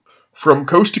From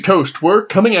coast to coast, we're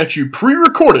coming at you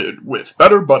pre-recorded with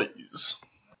Better Buddies.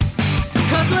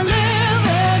 'Cause we're living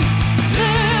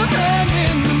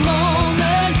in the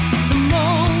moment.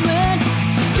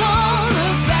 So don't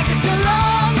look back, it's a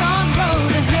long, long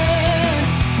road ahead.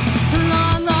 A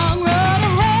long, long road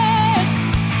ahead.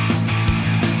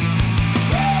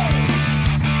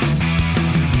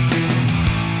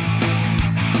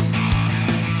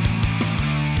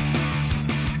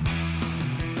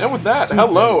 And with that,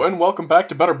 hello and welcome back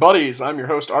to Better Buddies. I'm your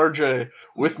host, RJ.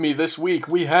 With me this week,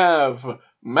 we have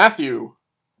Matthew.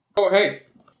 Oh, hey.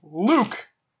 Luke.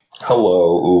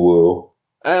 Hello, Uwu.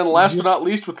 And last but not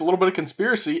least, with a little bit of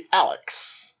conspiracy,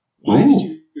 Alex. Why did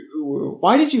you uwu?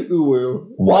 Why did you uwu?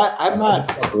 What? I'm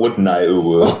not. Wouldn't I,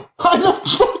 Uwu? Why the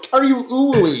fuck are you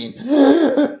uwuing?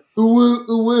 Uwu,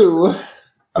 uwu.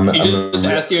 He just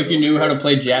asked you if you knew how to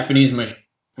play Japanese mahjong.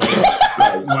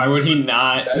 Why would he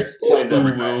not? That explains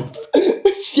everything.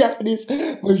 Japanese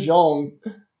mahjong.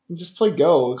 Just play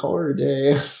Go. Call her a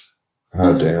day.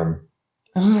 Oh, damn.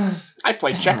 I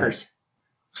play checkers.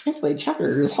 I play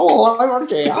checkers. Hello, I'm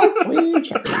RJ. I play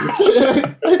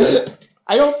checkers.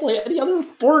 I don't play any other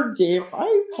board game.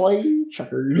 I play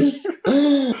checkers.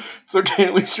 It's okay,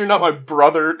 at least you're not my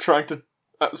brother trying to...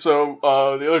 the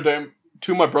other day,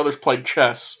 two of my brothers played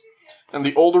chess. And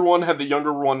the older one had the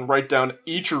younger one write down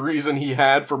each reason he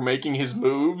had for making his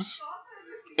moves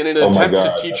in an attempt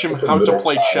to teach him how to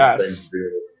play chess.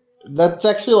 That's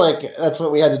actually that's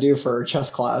what we had to do for our chess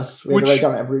class. We had to write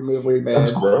down every move we made.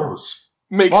 That's gross.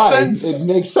 Makes Why? sense. It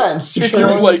makes sense. If you're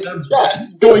going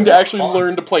to actually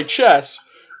learn to play chess.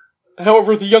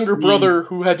 However, the younger brother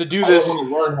who had to do this... I want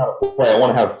to learn how to play. I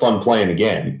want to have fun playing the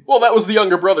game. Well, that was the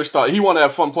younger brother's thought. He wanted to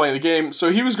have fun playing the game,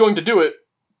 so he was going to do it,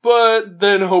 but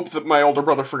then hoped that my older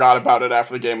brother forgot about it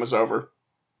after the game was over.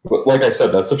 But like I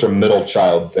said, that's such a middle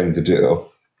child thing to do.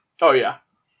 Oh, yeah.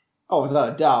 Oh,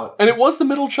 without a doubt. And it was the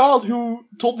middle child who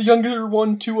told the younger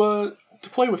one to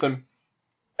play with him.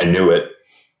 I knew it.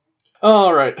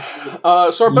 All right.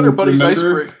 So our Better Buddies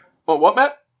icebreaker. Oh, what,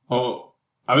 Matt? Oh,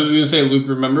 I was going to say, Luke,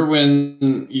 remember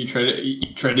when you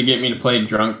tried to get me to play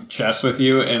drunk chess with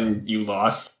you and you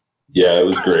lost? Yeah, it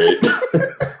was great.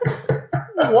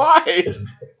 Why? It's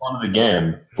fun of the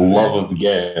game. The love of the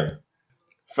game.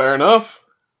 Fair enough.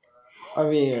 I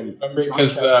mean,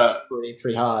 Because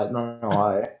pretty hot. Not gonna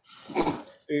lie.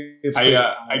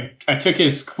 I took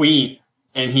his queen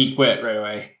and he quit right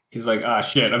away. He's like, "Ah,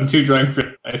 shit, I'm too drunk for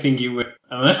it. I think you would."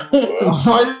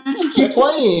 Why did you keep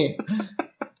playing?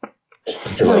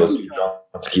 Because I was too drunk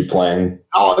to keep playing.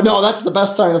 Oh no, that's the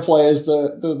best time to play is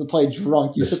to play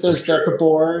drunk. You sit there, set the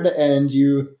board, and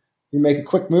you make a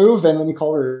quick move, and then you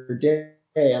call her a day.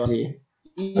 I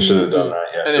should have done that,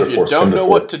 yeah. And if you don't know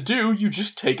what to do, you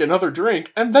just take another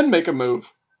drink and then make a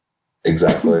move.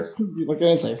 Exactly. You look at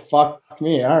it and say, "Fuck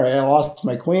me! All right, I lost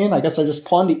my queen. I guess I just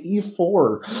pawned to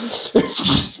e4."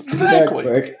 Exactly.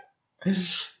 Quick.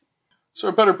 So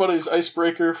our Better Buddies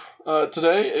icebreaker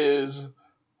today is,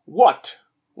 what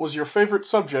was your favorite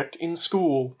subject in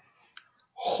school?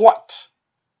 What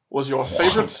was your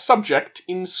favorite subject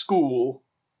in school?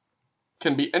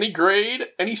 Can be any grade,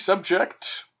 any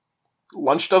subject.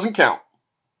 Lunch doesn't count.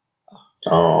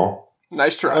 Oh.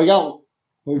 Nice try.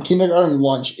 Kindergarten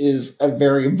lunch is a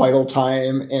very vital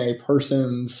time in a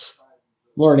person's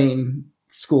learning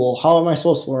school. How am I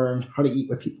supposed to learn how to eat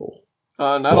with people?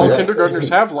 Not all kindergartners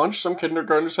have lunch. Some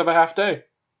kindergartners have a half day.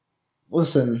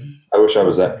 Listen. I wish I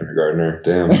was that kindergartner.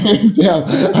 Damn. Damn.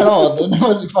 I know. That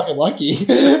must be fucking lucky.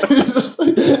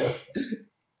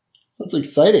 That's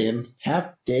exciting.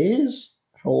 Half days?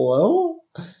 Hello?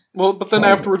 Well, but then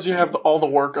afterwards you have all the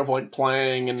work of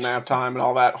playing and nap time and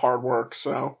all that hard work,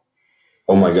 so...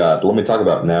 Oh my god, let me talk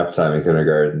about nap time in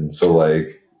kindergarten. So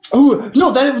oh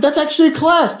no, that's actually a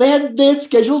class. They had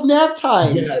scheduled nap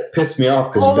time. Yeah, it pissed me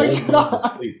off because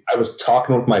I was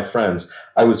talking with my friends.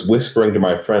 I was whispering to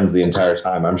my friends the entire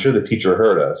time. I'm sure the teacher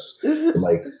heard us.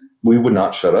 We would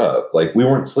not shut up. We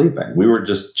weren't sleeping. We were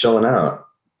just chilling out.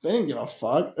 They didn't give a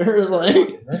fuck. It was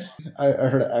I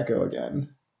heard an echo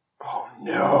again. Oh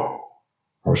no.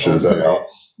 Oh shit, is that right?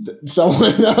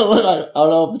 Someone, I don't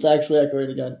know if it's actually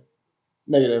echoing again.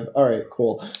 Negative. All right,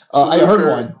 cool. I heard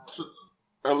one.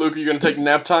 Luke, are you going to take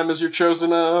nap time as your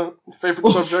chosen favorite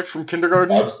subject from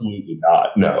kindergarten? Absolutely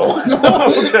not. No.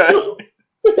 Okay.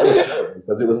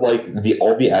 Because it was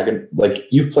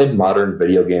you've played modern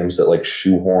video games that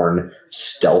shoehorn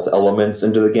stealth elements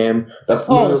into the game. That's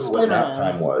literally what nap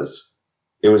time was.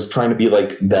 It was trying to be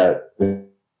like that.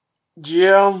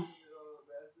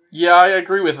 Yeah, I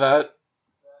agree with that.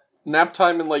 Nap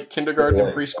time in kindergarten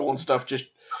and preschool and stuff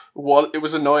it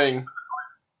was annoying.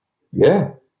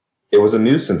 Yeah. it was a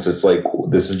nuisance. It's like,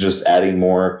 this is just adding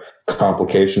more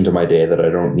complication to my day that I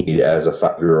don't need as a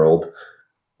 5-year-old.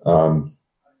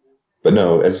 But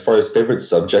no, as far as favorite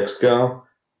subjects go,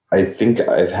 I think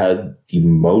I've had the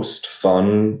most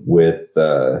fun with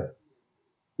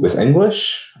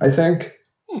English, I think,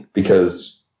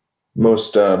 because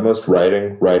most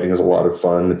writing is a lot of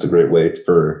fun. It's a great way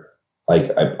for, like,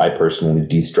 I personally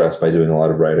de-stress by doing a lot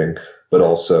of writing, but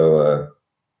also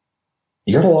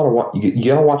you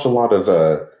gotta watch a lot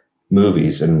of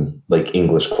movies in, like,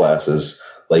 English classes.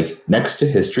 Like, next to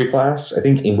history class, I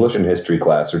think English and history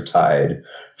class are tied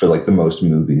for, like, the most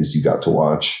movies you got to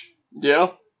watch. Yeah,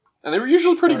 and they were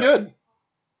usually pretty good.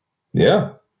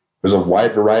 Yeah, there's a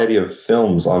wide variety of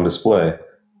films on display.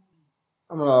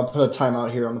 I'm gonna put a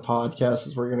timeout here on the podcast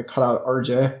as we're gonna cut out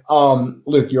RJ.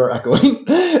 Luke, you're echoing.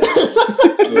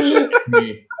 It's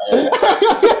me.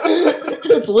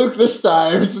 It's Luke this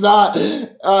time. It's not.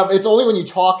 It's only when you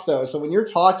talk though. So when you're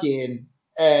talking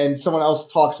and someone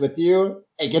else talks with you,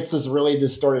 it gets this really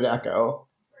distorted echo.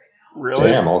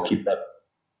 Really? Damn, I'll keep that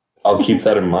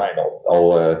in mind.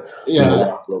 I'll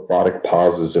robotic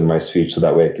pauses in my speech so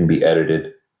that way it can be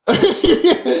edited. Come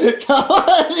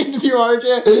on, you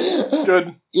RJ.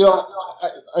 Good. You know,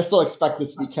 I still expect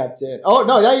this to be kept in. Oh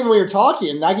no, not even when you're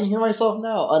talking. I can hear myself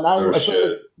now.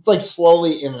 It's like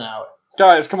slowly in and out.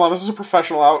 Guys, come on, this is a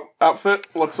professional outfit.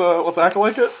 Let's act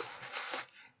like it.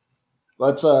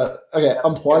 Let's okay,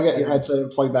 unplug it, your headset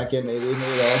and plug back in maybe. Maybe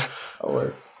that'll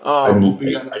work. I need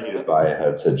to buy a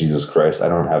headset. Jesus Christ, I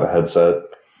don't have a headset.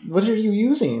 What are you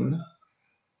using?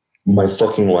 My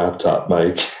fucking laptop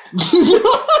mic.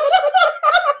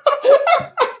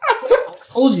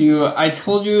 I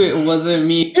told you it wasn't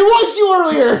me. It was you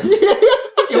earlier.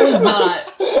 It was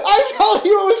not. I told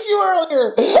you it was you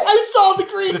earlier. I saw the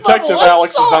green Detective bubble.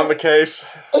 Alex is on the case.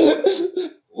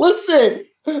 Listen,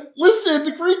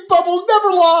 the green bubble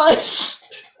never lies.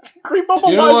 Green bubble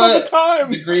You know lies all the what?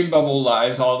 time. The green bubble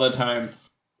lies all the time.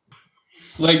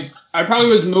 Like, I probably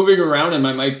was moving around and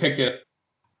my mic picked it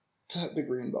up. The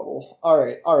green bubble. All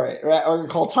right. We're gonna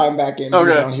call time back in. Okay.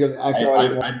 Because I don't hear the echo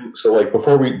anymore. So, like,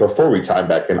 before we time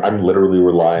back in, I'm literally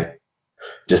relying on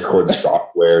Discord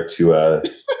software to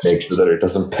make sure that it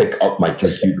doesn't pick up my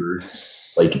computer,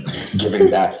 like, giving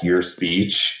back your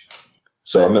speech.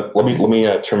 So let me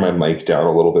turn my mic down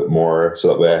a little bit more, so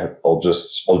that way I'll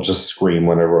just scream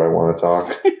whenever I want to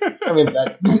talk. I mean,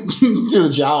 that do the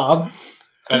job.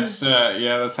 That's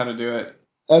that's how to do it.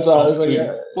 That's all. I was like,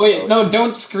 yeah. Wait, no,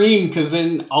 don't scream, because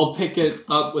then I'll pick it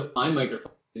up with my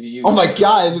microphone. Oh my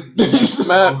god!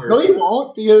 Matt. No, you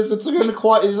won't, because it's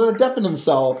gonna deafen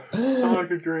himself. Oh,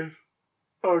 good grief.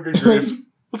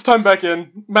 Let's time back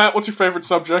in. Matt, what's your favorite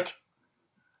subject?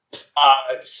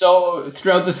 So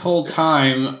throughout this whole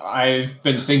time, I've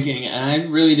been thinking, and I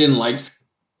really didn't like,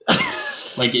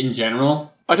 like, in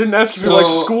general. I didn't ask if you liked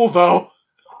school, though.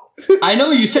 I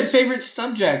know, you said favorite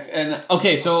subject, and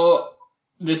okay, so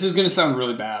this is gonna sound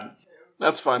really bad.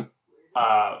 That's fine.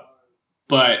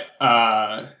 But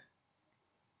now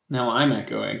I'm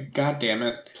echoing. God damn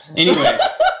it. Anyway.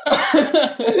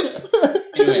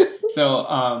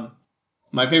 So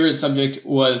my favorite subject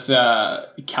was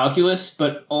calculus,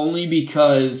 but only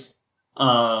because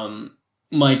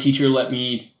my teacher let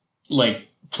me, like,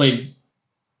 play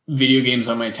video games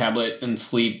on my tablet and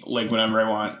sleep, like, whenever I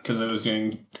want, because I was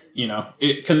doing,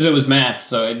 because it was math,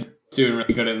 so I was doing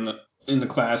really good in the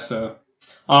class. So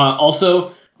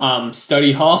also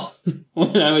study hall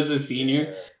when I was a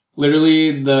senior,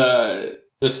 literally the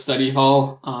study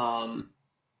hall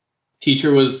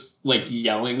teacher was, like,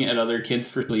 yelling at other kids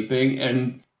for sleeping,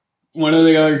 and one of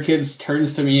the other kids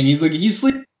turns to me and he's like, he's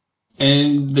sleeping,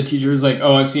 and the teacher was like,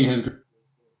 oh, I've seen his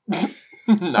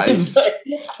Nice. That's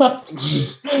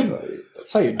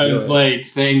how you do I was it. like,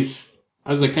 thanks.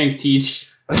 Thanks,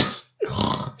 teach.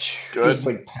 Good. Just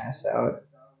like pass out.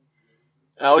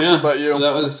 Alex, Yeah, what about you? So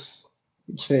that was.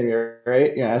 You kidding me,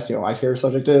 right? Yeah, that's what my favorite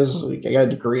subject is. Like, I got a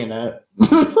degree in that.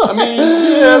 I mean,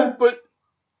 yeah, but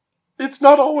it's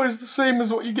not always the same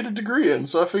as what you get a degree in,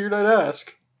 so I figured I'd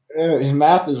ask.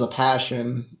 Math is a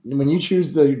passion. When you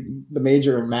choose the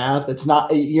major in math,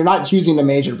 you're not choosing the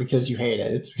major because you hate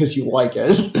it. It's because you like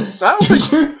it.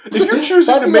 If you're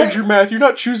choosing to major math, you're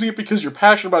not choosing it because you're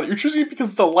passionate about it. You're choosing it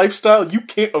because it's a lifestyle you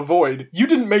can't avoid. You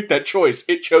didn't make that choice.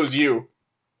 It chose you.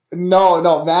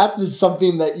 No, math is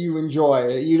something that you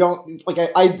enjoy. You don't like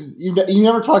you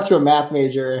never talk to a math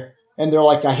major and they're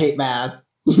like, I hate math.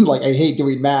 Like, I hate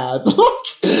doing math.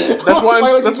 That's what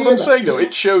I'm saying though.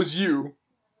 It chose you.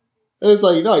 And it's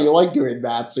like, no, you like doing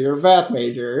math, so you're a math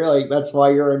major. Like, that's why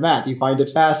you're in math. You find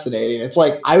it fascinating. It's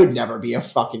like, I would never be a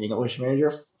fucking English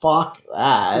major. Fuck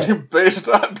that. based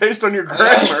on your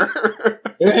grammar.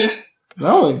 I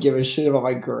don't give a shit about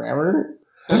my grammar.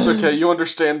 It's okay. You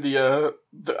understand the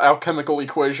alchemical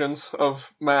equations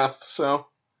of math, so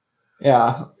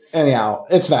Yeah. Anyhow,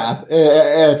 it's math.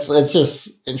 It's just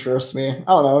interests me. I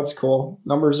don't know. It's cool.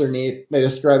 Numbers are neat. They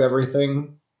describe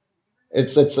everything.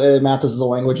 It's math is the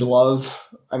language of love.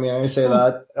 I mean, I say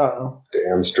that. I don't know.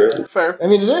 Damn straight. fair. I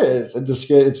mean, it is. It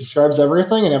describes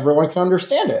everything, and everyone can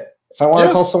understand it. If I want Yeah.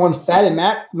 to call someone fat in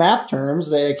math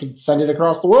terms, they could send it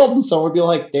across the world, and someone would be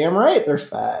like, "Damn right, they're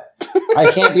fat."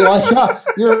 I can't be like,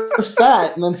 "You're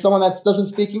fat," and then someone that doesn't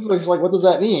speak English, like, what does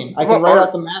that mean? I can Well, write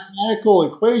out the mathematical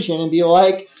equation and be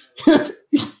like, "The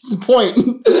point."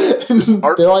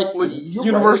 Art They're like, like, "You're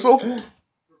universal? right."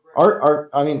 Art.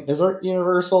 I mean, is art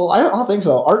universal? I don't think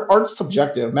so. Art's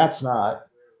subjective. Math's not.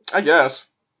 I guess.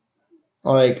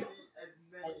 Like,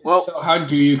 Well, So how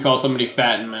do you call somebody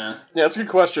fat in math? yeah, that's a good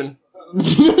question.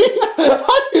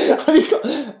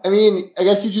 I mean, I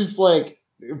guess you just like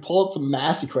pull out some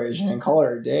mass equation and call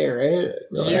her a day, right?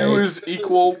 U is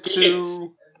equal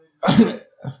to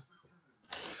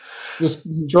Just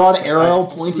draw an arrow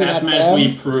pointing at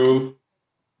them.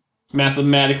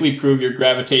 Mathematically prove your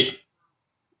gravitation.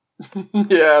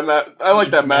 yeah, Matt. I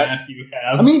like that, Matt. Math you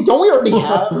have. I mean, don't we already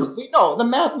have? No, the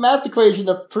math equation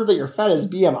to prove that you're fat is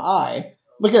BMI.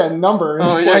 Look at a number, and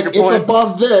Oh, it's yeah, like good it's point.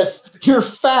 above this. You're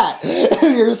fat,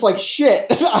 and you're just like shit.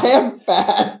 I am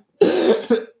fat.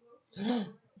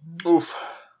 Oof.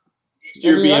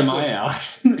 your I mean, BMI,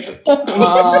 Alex.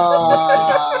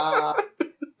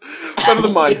 Better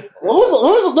than mine. What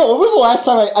was the last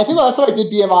time I think the last time I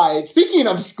did BMI, speaking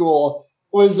of school,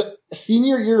 was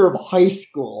senior year of high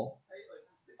school.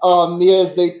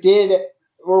 Because they did,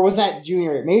 or was that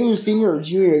junior year? Maybe it was senior or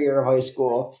junior year of high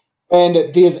school. And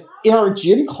because in our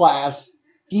gym class,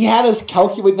 he had us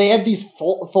calculate, they had these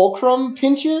fulcrum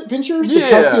pinchers to Yeah.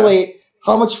 calculate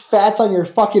how much fat's on your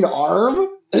fucking arm.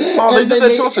 Oh, they And did that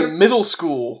made- to us in middle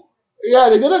school. Yeah,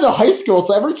 they did it in high school,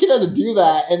 so every kid had to do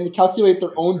that and calculate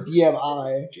their own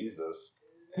BMI. Jesus.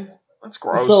 That's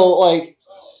gross. So, like,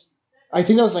 I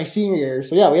think that was like senior year.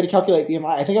 So, yeah, we had to calculate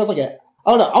BMI. I think I was like I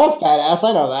don't know, I'm a fat ass,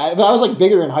 I know that. But I was like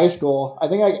bigger in high school. I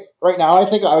think right now, I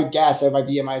think I would guess that my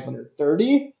BMI is under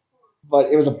 30, but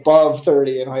it was above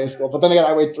 30 in high school. But then again,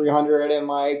 I weighed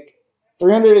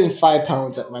 305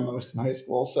 pounds at my most in high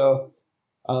school. So,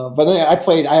 but then I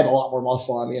had a lot more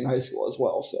muscle on me in high school as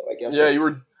well. So, I guess. yeah, you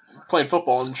were playing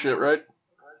football and shit, right?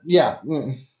 Yeah.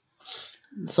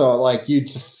 So like you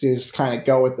just kind of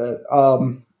go with it. I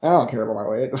don't care about my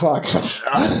weight. Fuck.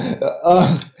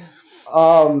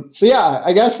 So yeah,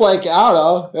 I guess like I don't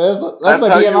know. That's my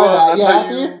how BMI. that's You how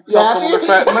happy? you You tell someone they're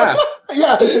fat in math.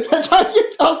 Yeah, that's how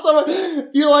you tell someone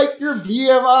you're like your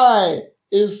BMI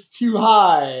is too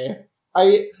high.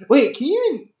 Wait, can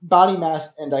you even body mass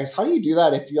index? How do you do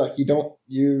that if you don't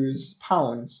use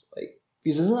pounds? Like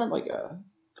because isn't that like a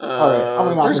Alright, I'm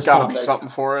gonna There's this got to be topic. something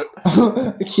for it.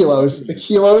 kilos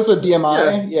with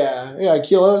BMI? Yeah,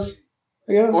 kilos.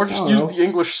 I guess. Or I just don't use know. the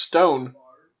English stone.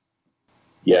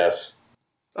 Yes.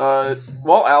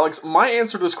 Well, Alex, my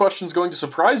answer to this question is going to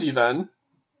surprise you then,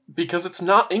 because it's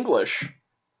not English.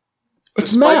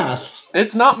 It's Despite- math.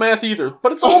 It's not math either,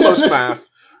 but it's almost math.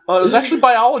 It was actually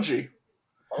biology.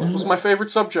 It was my favorite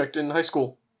subject in high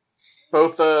school.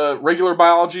 Both regular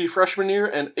biology freshman year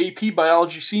and AP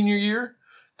biology senior year.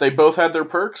 They both had their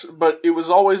perks, but it was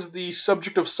always the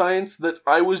subject of science that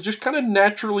I was just kind of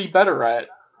naturally better at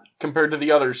compared to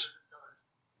the others.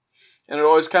 And it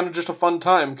was kind of just a fun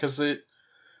time because it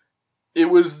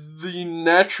was the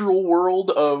natural world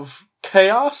of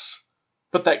chaos,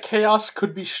 but that chaos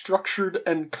could be structured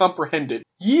and comprehended.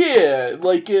 Yeah,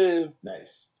 like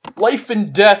Nice. life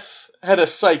and death had a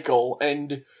cycle,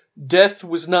 and death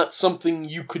was not something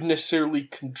you could necessarily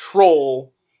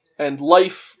control, and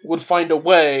life would find a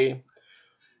way,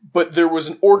 but there was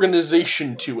an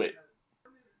organization to it.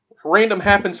 Random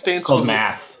happenstance It's called was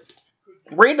math.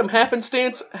 Random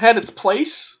happenstance had its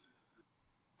place,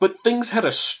 but things had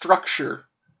a structure.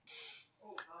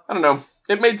 I don't know.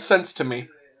 It made sense to me.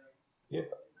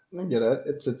 I get it.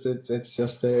 It's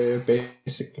just a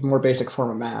more basic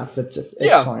form of math. It's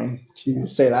Yeah. fine to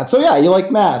say that. So yeah, you like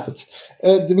math.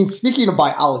 I mean, speaking of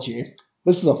biology,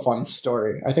 this is a fun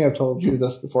story. I think I've told you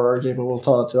this before, RJ, but we'll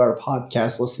tell it to our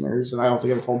podcast listeners. And I don't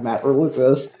think I've told Matt or Luke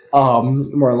this.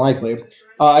 More than likely,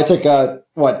 I took bio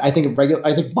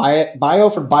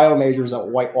for bio majors at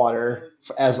Whitewater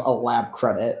as a lab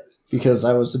credit because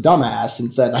I was a dumbass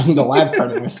and said I need a lab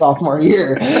credit my sophomore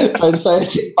year. So I decided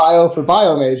to take bio for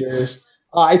bio majors.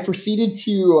 I proceeded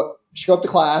to show up to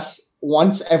class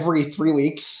once every 3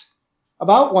 weeks,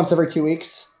 about once every 2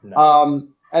 weeks. Nice.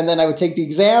 And then I would take the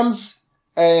exams,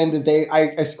 and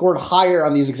I scored higher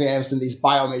on these exams than these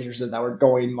bio majors that were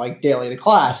going like daily to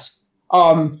class.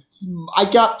 I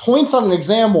got points on an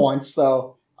exam once,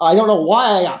 though. I don't know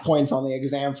why I got points on the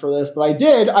exam for this, but I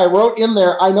did. I wrote in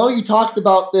there, I know you talked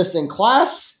about this in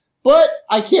class, but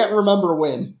I can't remember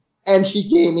when. And she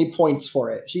gave me points for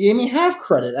it. She gave me half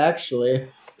credit, actually.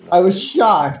 I was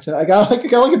shocked. I got like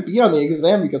a B on the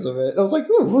exam because of it. I was like,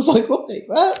 ooh. I was like, we'll take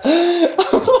that.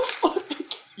 I was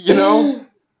like, You know,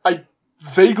 I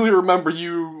vaguely remember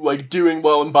you like doing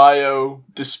well in bio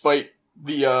despite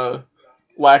the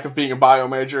lack of being a bio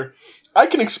major. I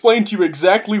can explain to you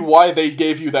exactly why they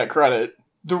gave you that credit.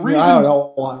 The I don't reason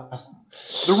know why.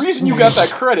 the reason you got that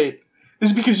credit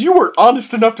is because you were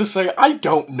honest enough to say, I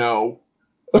don't know.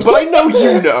 But I know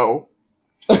you know.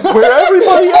 Where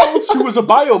everybody else who was a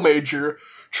bio major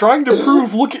trying to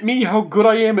prove, look at me, how good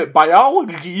I am at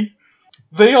biology,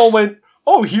 they all went,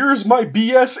 oh, here's my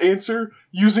BS answer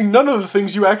using none of the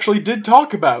things you actually did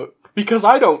talk about. Because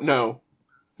I don't know.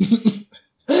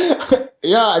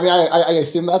 Yeah, I mean, I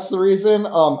assume that's the reason. I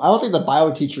don't think the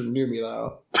bio teacher knew me,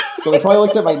 though. So they probably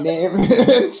looked at my name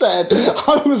and said,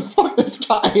 who the fuck this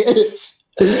guy is?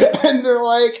 And they're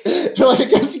like, I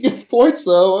guess he gets points,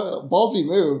 though. Ballsy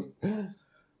move.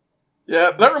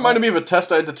 Yeah, that reminded me of a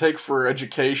test I had to take for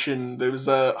education. There was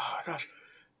oh gosh.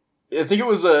 I think it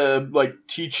was like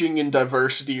teaching in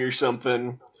diversity or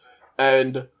something.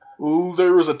 And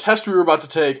there was a test we were about to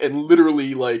take, and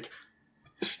literally, like,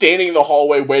 standing in the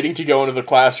hallway waiting to go into the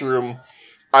classroom,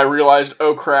 I realized,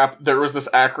 oh crap, there was this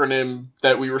acronym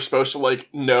that we were supposed to, like,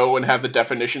 know and have the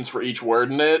definitions for each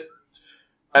word in it.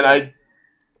 And I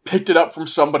picked it up from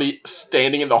somebody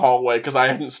standing in the hallway because I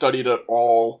hadn't studied at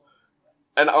all.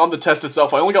 And on the test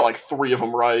itself, I only got like 3 of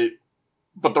them right.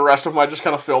 But the rest of them I just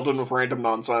kind of filled in with random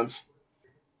nonsense.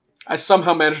 I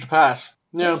somehow managed to pass.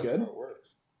 Yeah. That's good.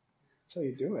 That's how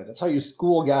you do it. That's how you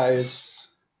school, guys.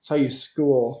 That's how you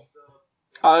school.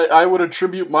 I would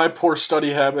attribute my poor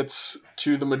study habits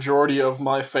to the majority of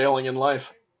my failing in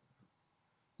life.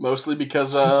 Mostly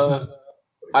because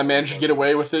I managed to get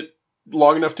away with it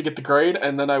long enough to get the grade,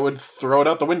 and then I would throw it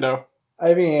out the window.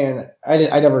 I mean,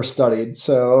 I never studied,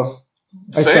 so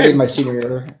I Same. studied my senior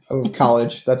year of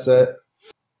college. That's it.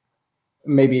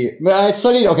 Maybe I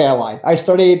studied. Okay, I lied. I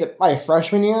studied my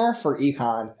freshman year for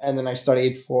econ, and then I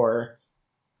studied for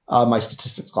my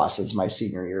statistics classes my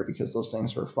senior year because those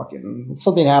things were fucking.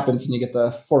 Something happens and you get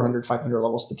the 400, 500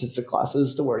 level statistics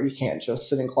classes to where you can't just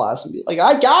sit in class and be like,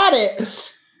 I got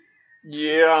it.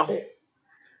 Yeah.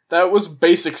 That was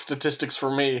basic statistics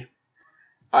for me.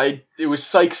 It was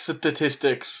psych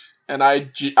statistics, and I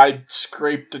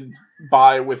scraped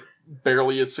by with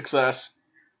barely a success.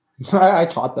 I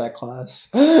taught that class.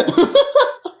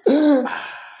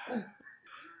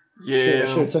 Yeah.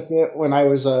 Should have took it when I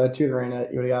was tutoring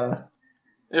it. You would have got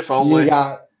If only. you would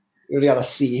have got a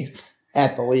C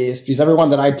at the least because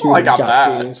everyone that I tutored I got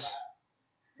that. C's.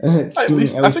 At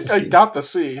least I think I got the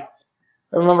C.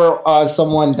 I remember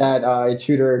someone that I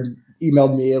tutored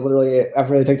emailed me literally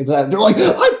after they took the test. They're like,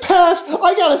 I passed!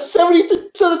 I got a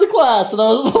 70% of the class! And I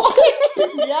was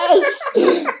like, yes!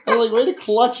 I was like, way to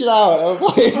clutch it out. I was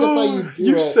like, that's how you do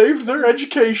You it. saved their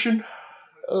education.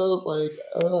 I was like,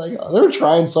 oh, they were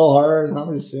trying so hard, and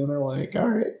I'm just sitting there like, all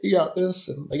right, you got this,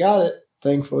 and they got it.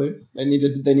 Thankfully, they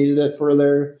needed it for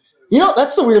their. You know,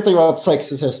 that's the weird thing about psych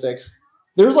statistics.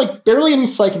 There was like barely any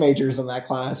psych majors in that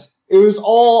class. It was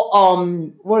all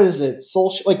what is it?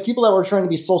 Social, like people that were trying to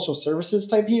be social services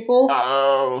type people.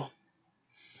 Oh.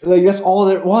 Like that's all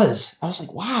there was. I was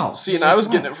like, wow. See, and I was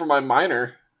getting it for my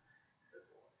minor.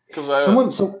 Because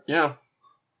yeah.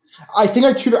 I think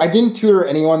I didn't tutor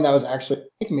anyone that was actually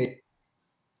like me.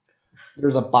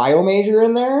 There's a bio major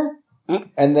in there,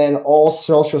 and then all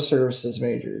social services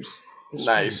majors.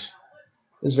 Nice.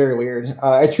 It was very weird.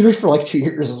 I tutored for like 2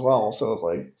 years as well, so it was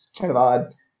like it's kind of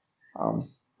odd.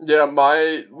 Yeah,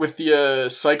 with the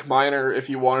psych minor,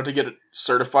 if you wanted to get it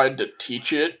certified to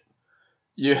teach it,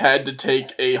 you had to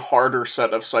take a harder set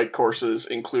of psych courses,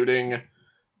 including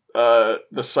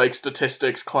the psych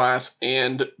statistics class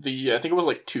and the, I think it was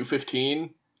like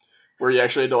 215, where you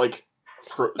actually had to like...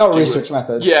 research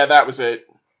methods. Yeah, that was it.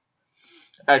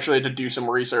 Actually had to do some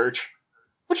research,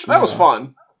 which that was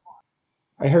fun.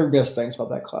 I heard mixed things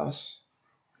about that class.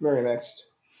 Very mixed.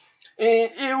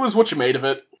 It was what you made of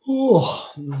it.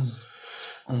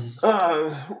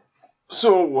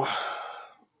 So,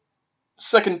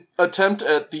 second attempt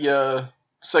at the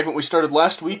segment we started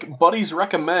last week, Buddies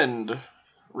Recommend.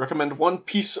 Recommend one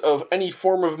piece of any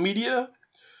form of media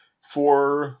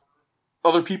for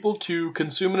other people to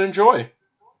consume and enjoy.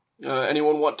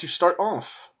 Anyone want to start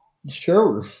off?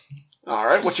 Sure. All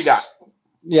right, what you got?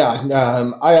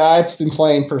 Yeah, I've been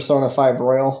playing Persona 5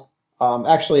 Royal. I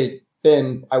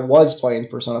was playing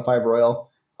Persona 5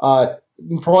 Royal.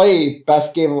 Probably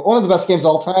one of the best games of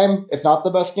all time, if not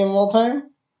the best game of all time.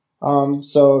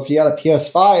 So if you got a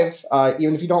PS5,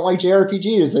 even if you don't like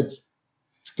JRPGs, it's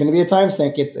going to be a time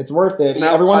sink. It's worth it.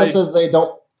 Now, Everyone that says they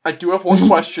don't. I do have one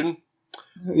question.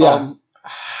 Yeah.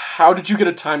 How did you get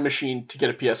a time machine to get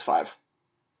a PS5?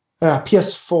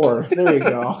 PS4. There you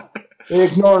go.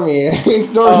 Ignore me.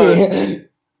 Ignore me.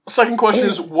 Second question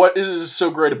is, what is so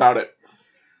great about it?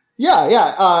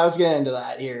 Yeah. I was getting into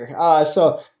that here.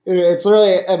 So it's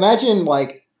really, imagine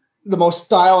like the most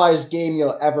stylized game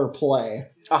you'll ever play.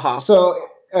 Uh-huh. So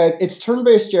it's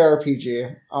turn-based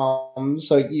JRPG.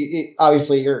 So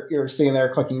obviously you're sitting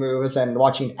there clicking moves and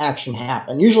watching action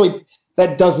happen. Usually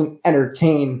that doesn't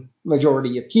entertain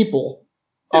majority of people.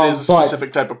 It is a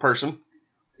specific type of person.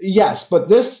 Yes, but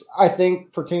this I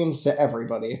think pertains to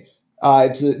everybody.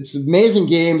 It's an amazing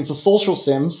game. It's a social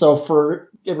sim. So for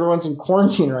everyone's in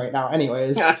quarantine right now,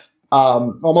 anyways.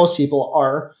 Well, most people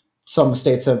are. Some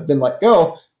states have been let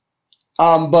go.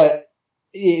 But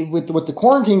with the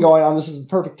quarantine going on, this is the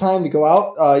perfect time to go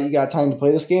out. You got time to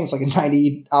play this game. It's like a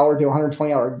 90-hour to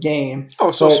 120-hour game.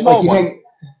 Oh, so a small one.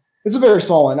 It's a very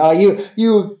small one. You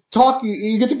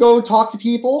get to go talk to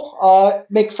people,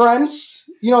 make friends.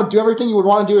 Do everything you would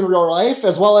want to do in real life,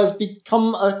 as well as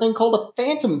become a thing called a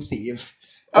phantom thief.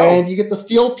 Oh. And you get to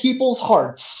steal people's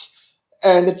hearts.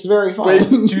 And it's very fun. Wait,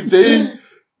 do they...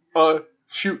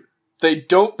 They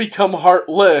don't become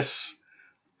heartless.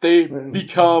 They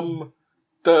become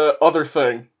the other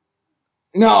thing.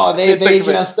 No, they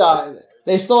just...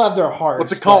 they still have their hearts.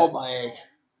 What's it called?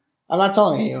 I'm not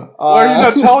telling you. Why are you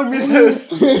not telling me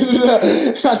this?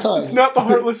 Not telling It's you. not the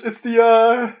heartless, it's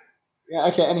the... Yeah,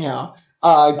 okay, anyhow.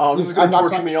 this is going to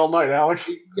torture me all night, Alex.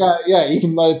 Yeah, you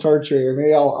can let it torture you.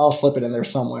 Maybe I'll slip it in there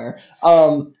somewhere.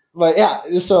 But yeah,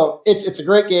 so it's a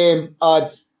great game.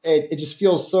 It just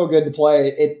feels so good to play.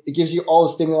 It gives you all the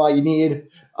stimuli you need.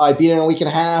 I beat it in a week and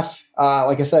a half.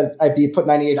 Like I said, I put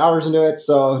 98 hours into it,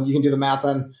 so you can do the math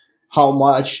on how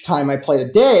much time I played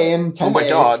a day in 10 days. Oh my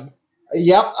god.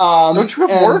 Yep. Don't you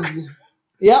have work?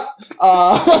 Yep.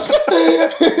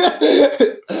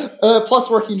 Plus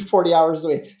working 40 hours a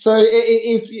week. So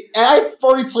and I've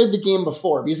already played the game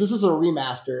before because this is a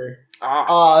remaster.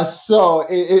 So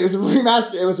it was a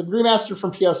remaster. It was a remaster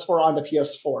from PS4 onto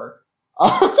PS4.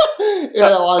 It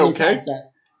had a lot of new content.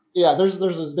 Yeah, there's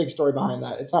this big story behind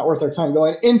that. It's not worth our time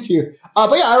going into.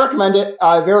 But yeah, I recommend it.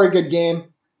 Very good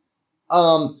game.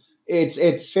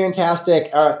 It's fantastic.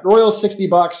 Royal's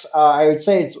 $60. I would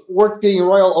say it's worth getting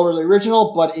Royal over the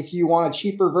original, but if you want a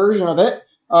cheaper version of it,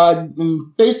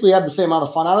 and basically have the same amount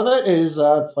of fun out of it, is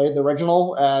play the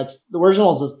original. The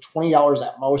original is $20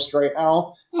 at most right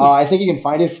now. I think you can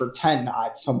find it for $10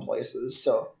 at some places.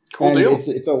 So cool deal.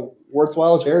 It's a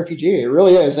worthwhile JRPG. It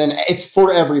really is, and it's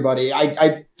for everybody.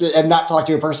 I have not talked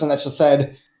to a person that's just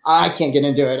said I can't get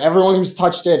into it. Everyone who's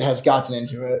touched it has gotten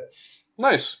into it.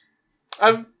 Nice.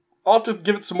 I'll have to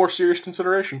give it some more serious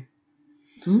consideration.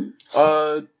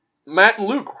 Matt and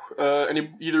Luke,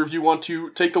 either of you want to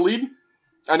take the lead?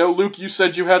 I know, Luke, you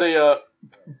said you had a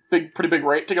pretty big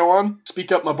rant to go on.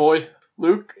 Speak up, my boy.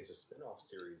 Luke? It's a spin-off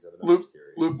series of Luke,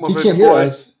 my You big can't hear boy.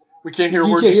 us. We can't hear a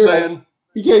You word can't you're hear us. saying.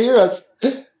 You can't hear us.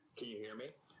 Can you hear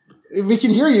me? We can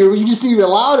hear you. You just need to be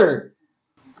louder.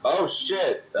 Oh,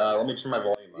 shit. Let me turn my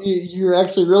volume up. You're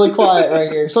actually really quiet right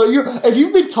here. So if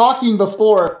you've been talking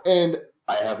before and...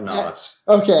 I have not.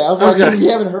 Okay, I was like, we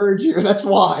haven't heard you. That's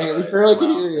why. We barely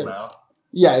can hear you. Now?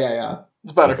 Yeah.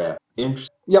 It's better. Okay.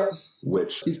 Interesting. Yep.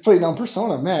 Which? He's putting on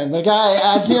Persona, man. The guy,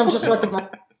 I think I'm just recommend.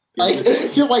 Like,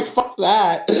 he's like, fuck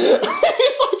that. He's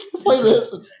like, play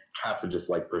this. Have to just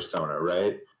like Persona,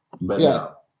 right? But Yeah.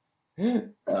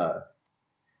 no.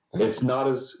 It's not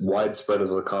as widespread as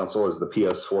a console as the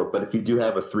PS4, but if you do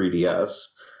have a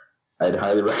 3DS, I'd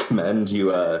highly recommend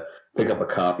you pick up a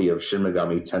copy of Shin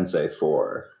Megami Tensei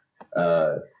 4.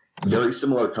 Very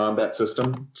similar combat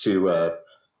system to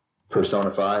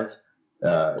Persona 5,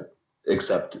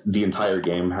 except the entire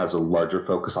game has a larger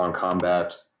focus on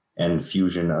combat and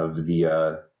fusion of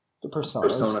the Personas.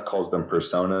 Persona calls them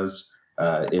personas.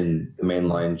 In the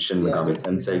mainline Shin Megami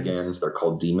Tensei games, they're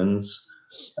called demons.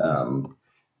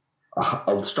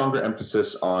 A stronger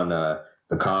emphasis on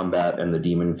the combat and the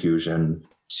demon fusion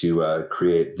to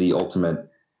create the ultimate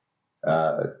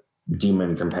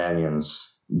demon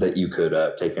companions that you could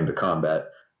take into combat.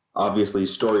 Obviously,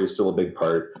 story is still a big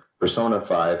part. Persona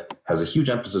 5 has a huge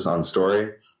emphasis on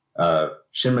story.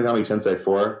 Shin Megami Tensei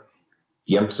 4,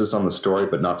 the emphasis on the story,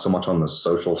 but not so much on the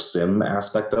social sim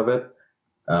aspect of it.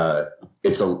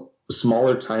 It's a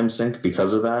smaller time sink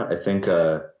because of that. I think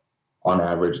on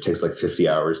average it takes like 50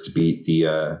 hours to beat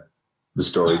the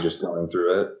story just going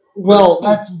through it. Well,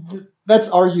 that's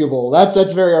arguable.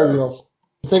 That's very arguable.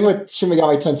 The thing with Shin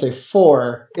Megami Tensei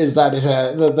 4 is that it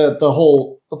had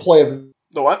the play of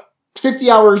The what? 50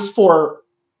 hours for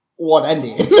one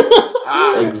ending.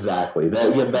 Exactly.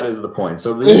 That is the point.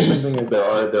 So the interesting thing is there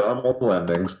are multiple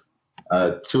endings.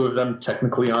 2 of them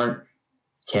technically aren't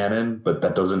canon, but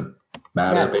that doesn't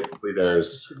matter. Yeah. Basically,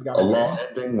 there's a law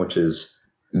ending, which is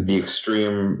the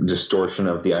extreme distortion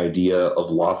of the idea of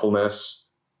lawfulness.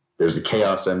 There's a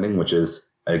chaos ending, which is,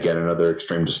 again, another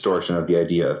extreme distortion of the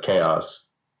idea of chaos.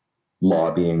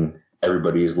 Law being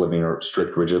everybody is living a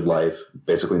strict, rigid life.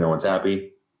 Basically, no one's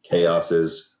happy. Chaos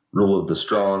is rule of the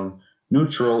strong.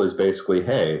 Neutral is basically,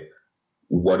 hey,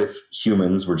 what if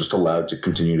humans were just allowed to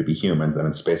continue to be humans? And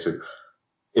it's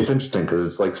interesting because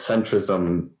it's like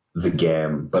centrism, the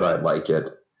game, but I like it,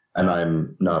 and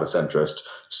I'm not a centrist.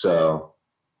 So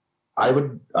I'd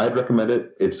recommend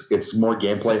it. It's more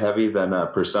gameplay heavy than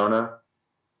Persona,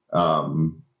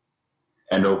 and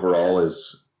overall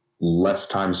is less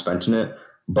time spent in it.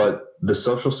 But the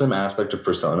social sim aspect of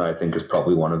Persona, I think, is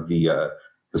probably one of the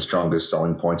strongest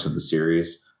selling points of the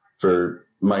series. For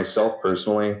myself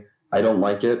personally, I don't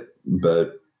like it,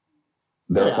 but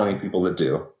there are plenty of people that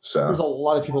do. So There's a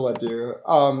lot of people that do.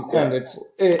 And it's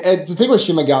the thing with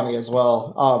Shin Megami as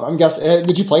well. I'm guessing,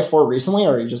 did you play 4 recently,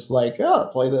 or are you just like,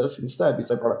 play this instead because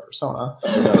I brought up Persona?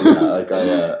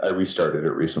 I restarted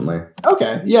it recently.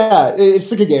 Okay, yeah,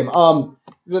 it's a good game.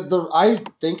 I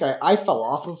think I fell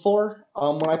off of 4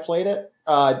 when I played it.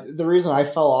 The reason I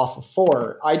fell off of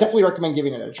 4, I definitely recommend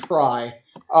giving it a try.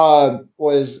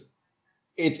 Was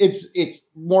it's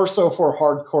more so for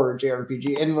hardcore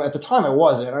JRPG, and at the time I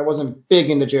wasn't big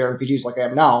into JRPGs like I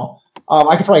am now.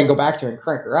 I could probably go back to it and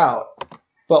crank her out,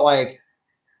 but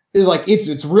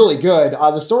it's really good.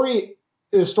 The story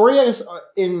is,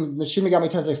 in Shin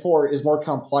Megami Tensei 4 is more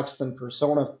complex than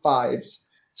Persona 5's.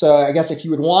 So I guess if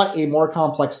you would want a more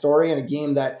complex story in a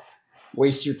game that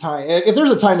wastes your time, if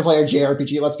there's a time to play a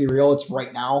JRPG, let's be real, it's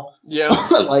right now. Yeah.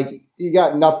 Like, you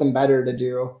got nothing better to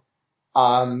do.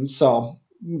 So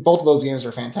both of those games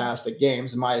are fantastic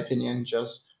games, in my opinion.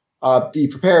 Just be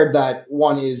prepared that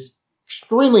one is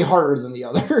extremely harder than the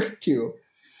other two.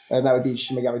 And that would be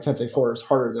Shin Megami Tensei 4 is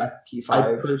harder than P5.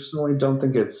 I personally don't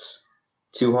think it's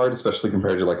too hard, especially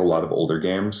compared to like a lot of older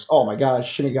games. Oh my gosh,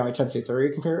 Shin Megami Tensei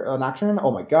 3 compared Nocturne?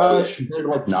 Oh my gosh. Compared to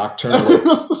like Nocturne,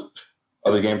 like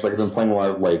other games, like I've been playing a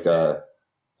lot of like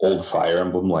old Fire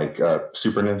Emblem, like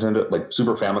Super Nintendo, like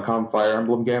Super Famicom Fire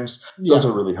Emblem games. Those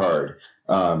are really hard.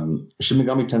 Shin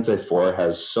Megami Tensei 4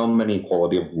 has so many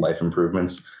quality of life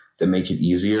improvements that make it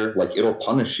easier. Like, it'll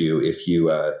punish you if you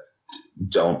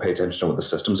don't pay attention to what the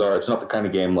systems are. It's not the kind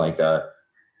of game like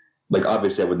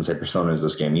obviously I wouldn't say Persona is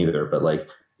this game either, but like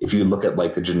if you look at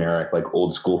like a generic like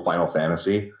old school Final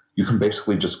Fantasy, you can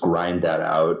basically just grind that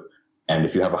out, and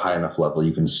if you have a high enough level,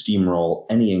 you can steamroll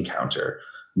any encounter.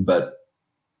 But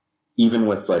even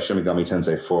with Shin Megami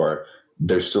Tensei 4,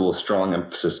 there's still a strong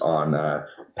emphasis on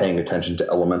paying attention to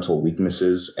elemental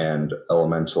weaknesses and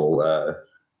elemental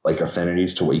like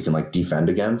affinities to what you can like defend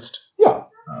against. Yeah.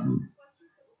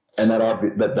 And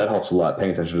that helps a lot,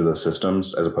 paying attention to those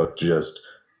systems as opposed to just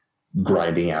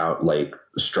grinding out like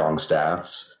strong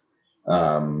stats.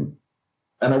 And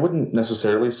I wouldn't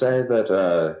necessarily say that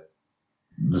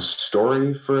the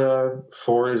story for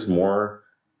 4 is more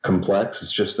complex.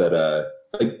 It's just that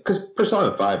because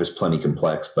Persona 5 is plenty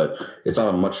complex, but it's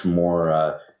on a much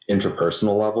more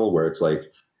interpersonal level, where it's like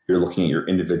you're looking at your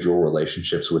individual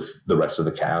relationships with the rest of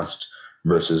the cast,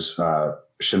 versus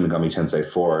Shin Megami Tensei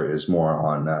 4 is more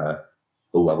on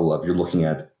the level of you're looking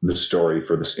at the story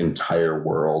for this entire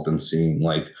world and seeing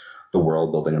like the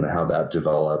world building and how that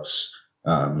develops.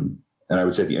 And I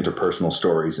would say the interpersonal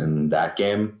stories in that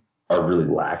game are really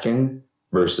lacking,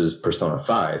 versus Persona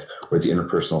 5, where the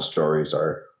interpersonal stories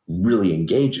are really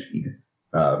engaging.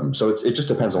 So it just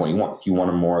depends on what you want. If you want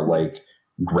a more like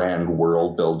grand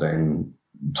world building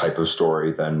type of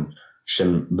story, then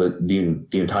the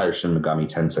entire Shin Megami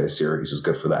Tensei series is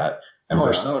good for that. And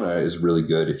Persona is really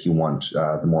good if you want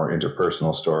the more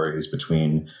interpersonal stories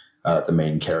between the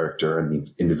main character and the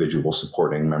individual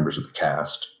supporting members of the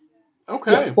cast.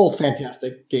 Okay. Yeah, both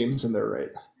fantastic games in their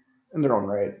own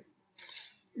right.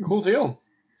 Cool deal.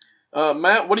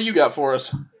 Matt, what do you got for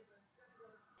us?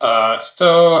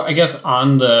 So I guess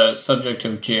on the subject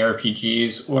of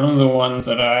JRPGs, one of the ones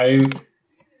that I've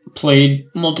played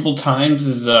multiple times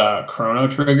is Chrono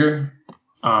Trigger.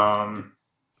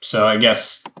 So I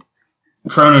guess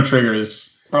Chrono Trigger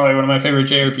is probably one of my favorite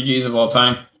JRPGs of all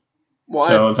time. Why?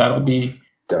 So that'll be.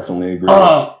 Definitely agree.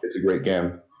 Oh. It's a great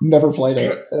game. Never played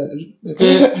it.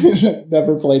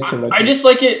 Never played Chrono I just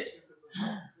like it.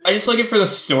 I just like it for the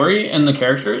story and the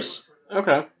characters.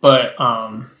 Okay. But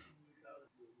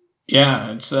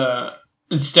yeah, it's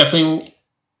definitely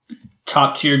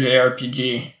top tier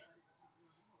JRPG.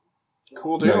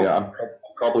 Cool deal. No, yeah, I'm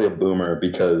probably a boomer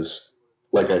because,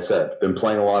 like I said, been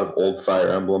playing a lot of old Fire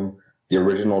Emblem. The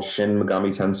original Shin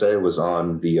Megami Tensei was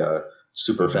on the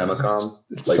Super Famicom.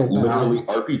 It's Like so bad. literally,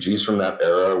 RPGs from that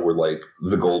era were like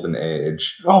the golden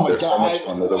age. Oh my They're so much God.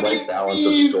 fun. They're the What do right you balance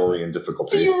mean? of story and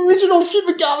difficulty. The original Shin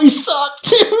Megami sucked.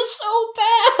 It was so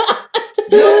bad.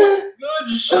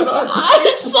 Good, shut up.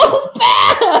 It's so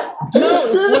bad. No,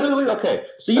 it's literally okay.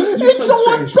 So you It's played so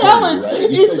Strange unbalanced. Journey,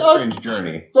 right? You It's played Strange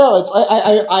Journey. Balance.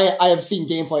 I have seen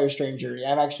gameplay of Strange Journey. I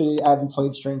haven't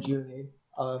played Strange Journey.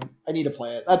 I need to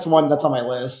play it. That's one that's on my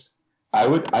list. I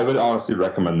would honestly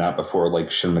recommend that before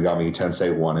like Shin Megami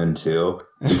Tensei 1 and 2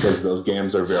 because those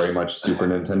games are very much Super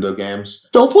Nintendo games.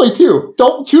 Don't play 2.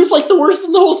 Don't 2 is like the worst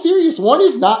in the whole series. 1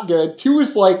 is not good. 2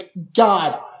 is like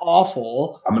god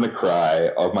awful. I'm gonna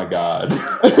cry. Oh my god.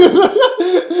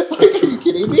 Like, are you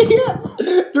kidding me?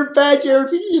 They're bad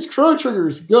JRPGs. Chrono Trigger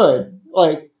is good.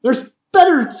 Like, there's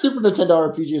better Super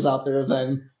Nintendo RPGs out there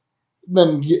than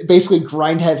basically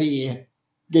grind heavy,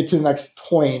 get to the next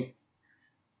point.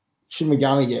 Shin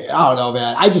Megami game. I don't know,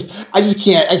 man. I just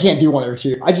can't. I can't do 1 or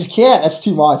 2. I just can't. That's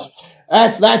too much.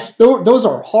 Those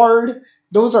are hard.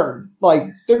 Those are like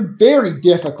they're very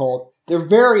difficult. Their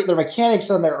mechanics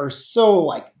on there are so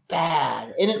like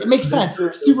bad, and it makes sense.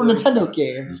 They're Super Nintendo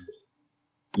games.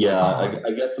 Yeah,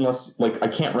 I guess unless like I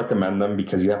can't recommend them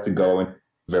because you have to go in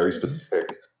very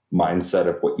specific mindset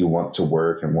of what you want to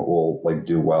work and what will like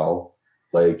do well.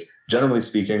 Like generally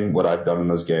speaking, what I've done in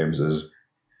those games is,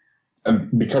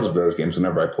 and because of those games,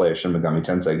 whenever I play a Shin Megami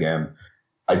Tensei game,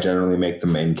 I generally make the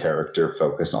main character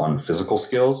focus on physical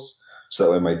skills, so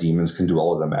that way my demons can do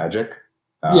all of the magic.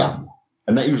 Yeah.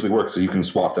 And that usually works, so you can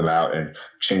swap them out and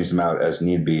change them out as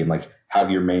need be, and like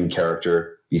have your main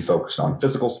character be focused on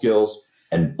physical skills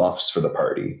and buffs for the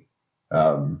party.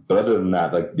 But other than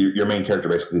that, like your main character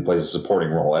basically plays a supporting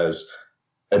role as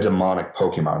a demonic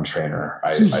Pokemon trainer,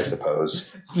 I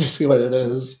suppose. That's basically what it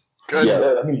is. Good.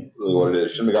 Yeah, I mean, really what it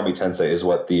is. Shin Megami Tensei is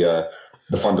what the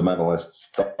fundamentalists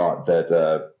thought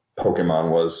that Pokemon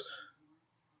was.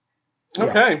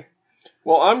 Okay.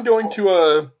 Well, I'm going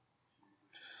to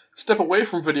step away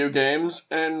from video games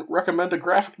and recommend a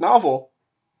graphic novel.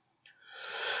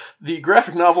 The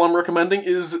graphic novel I'm recommending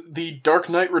is The Dark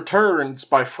Knight Returns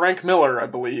by Frank Miller, I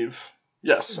believe.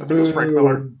 Yes, I think it was Frank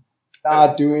Miller.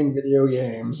 Not doing video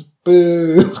games.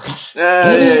 Boo.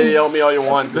 Yeah, yell at me all you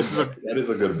want. That is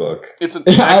a good book. It's an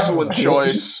excellent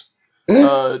choice.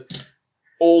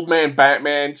 Old man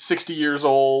Batman, 60 years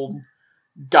old.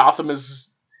 Gotham is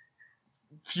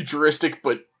futuristic,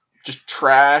 but just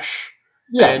trash.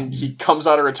 Yeah. And he comes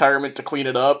out of retirement to clean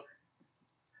it up.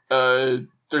 There's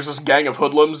this gang of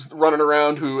hoodlums running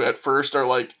around who at first are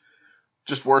like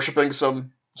just worshipping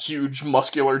some huge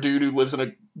muscular dude who lives in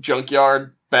a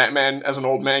junkyard. Batman, as an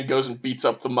old man, goes and beats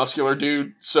up the muscular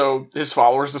dude, so his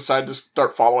followers decide to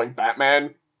start following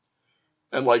Batman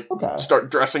and like start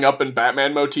dressing up in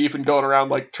Batman motif and going around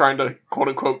like trying to quote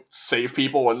unquote save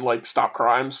people and like stop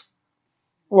crimes.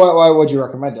 Why would you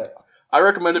recommend it? I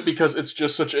recommend it because it's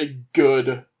just such a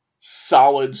good,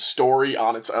 solid story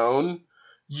on its own.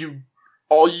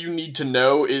 All you need to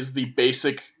know is the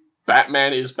basic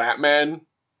Batman is Batman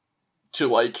to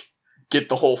like get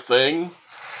the whole thing.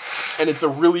 And it's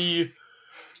the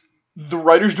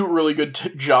writers do a really good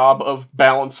job of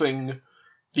balancing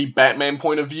the Batman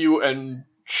point of view and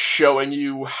showing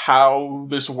you how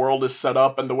this world is set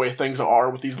up and the way things are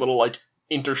with these little like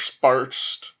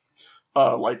interspersed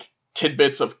like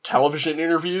tidbits of television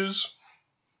interviews.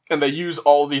 And they use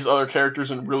all of these other characters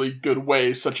in really good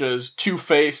ways, such as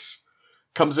Two-Face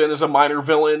comes in as a minor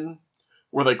villain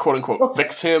where they quote unquote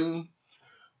fix him.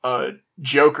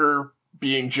 Joker,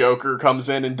 being Joker, comes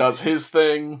in and does his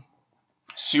thing.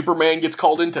 Superman gets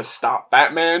called in to stop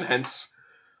Batman, hence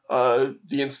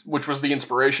which was the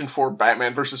inspiration for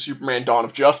Batman vs. Superman Dawn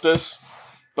of Justice.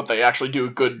 But they actually do a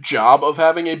good job of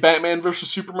having a Batman vs.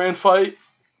 Superman fight.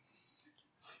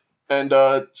 And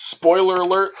spoiler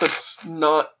alert, that's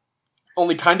not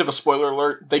only kind of a spoiler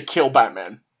alert, they kill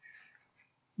Batman.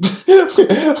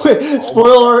 Wait,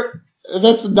 spoiler.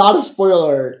 That's not a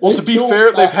spoiler. Well, They to be killed fair,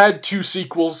 that- they've had 2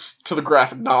 sequels to the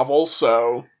graphic novel,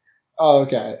 so Oh,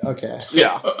 okay.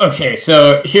 yeah. Okay,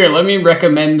 so here, let me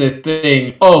recommend the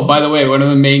thing. Oh, by the way, one of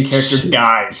the main characters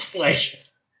dies. Like,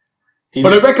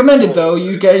 but I recommend it though.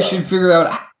 You guys should figure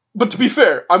out. But to be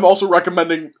fair, I also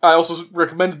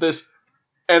recommended this,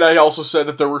 and I also said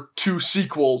that there were 2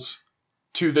 sequels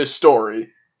to this story.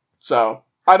 So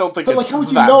I don't think But it's like, how would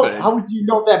you that know? big. How would you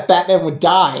know that Batman would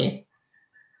die?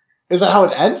 Is that how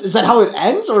it ends? Is that how it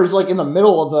ends, or is it like in the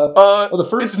middle of the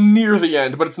first? It's near the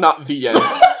end, but it's not the end.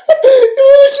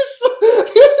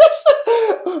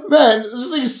 Man, this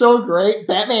thing is so great.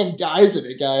 Batman dies in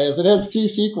it, guys. It has 2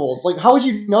 sequels. Like, how would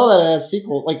you know that it has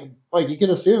sequels? Like you could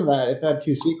assume that if it had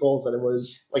 2 sequels, that it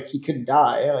was like he couldn't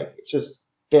die. Like, it's just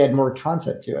they had more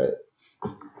content to it.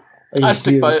 Like, I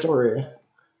stick by it. story.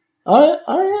 All right.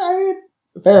 I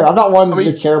mean, fair. I'm not one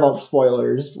to care about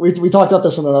spoilers. We talked about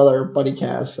this in another buddy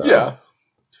cast. So. Yeah,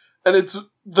 and it's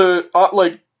the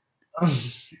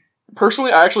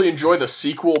personally, I actually enjoy the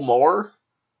sequel more,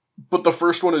 but the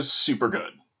first one is super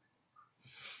good.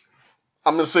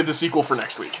 I'm gonna say the sequel for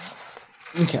next week.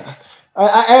 Okay.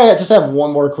 I just have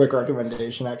one more quick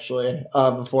recommendation, actually,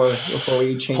 before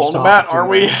we change Pulling the topic bat, are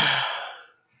we?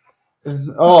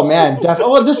 Oh man,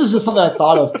 definitely. Oh, this is just something I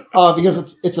thought of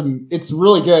because it's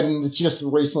really good and it's just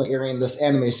recently airing this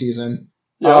anime season.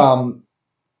 Yeah. And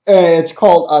it's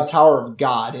called Tower of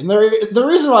God, and the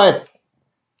reason why,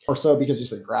 or so because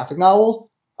it's a graphic novel.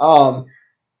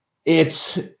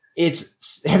 It's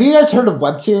have you guys heard of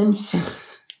webtoons?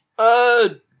 Why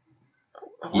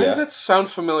Yeah. does that sound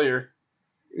familiar?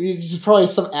 It's probably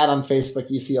some ad on Facebook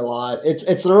you see a lot.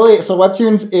 It's really so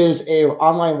Webtoons is a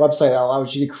online website that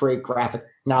allows you to create graphic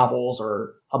novels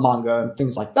or a manga and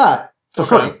things like that for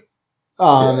Okay. free.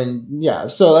 And yeah,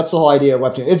 so that's the whole idea of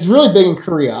Webtoon. It's really big in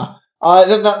Korea.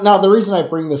 Now the reason I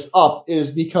bring this up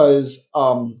is because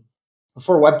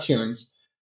for Webtoons,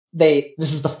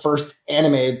 this is the first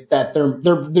anime that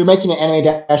they're making an anime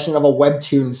adaptation of a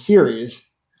Webtoon series.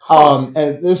 And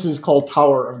this is called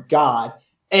Tower of God.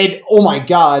 And oh my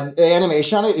god, the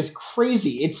animation on it is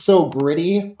crazy. It's so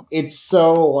gritty. It's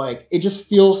so like it just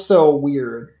feels so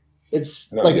weird.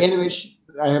 It's No, like yeah. animation.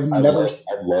 I I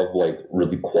love like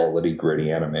really quality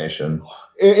gritty animation.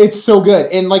 It's so good,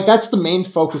 and like that's the main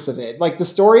focus of it. Like the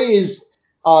story is,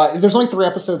 there's only 3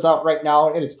 episodes out right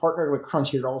now, and it's partnered with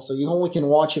Crunchyroll, so you only can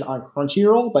watch it on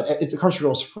Crunchyroll, but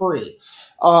Crunchyroll's free.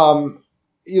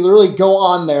 You literally go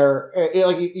on there,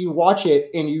 you watch it,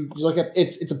 and you look at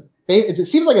it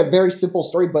seems like a very simple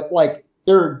story, but like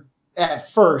they're at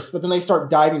first, but then they start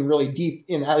diving really deep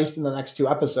in at least in the next 2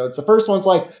 episodes. The first one's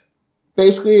like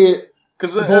basically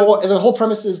Because the whole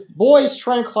premise is boys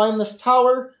trying to climb this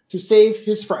tower to save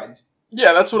his friend.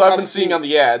 yeah, that's what I've been That's seeing the- on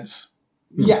the ads.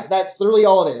 Yeah, that's literally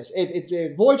all it is. It's a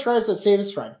boy tries to save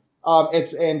his friend.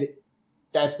 And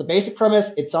that's the basic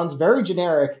premise. It sounds very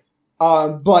generic,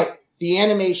 but the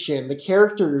animation, the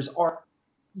characters are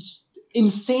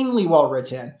insanely well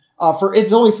written. For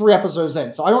it's only 3 episodes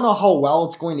in, so I don't know how well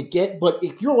it's going to get. But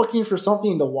if you're looking for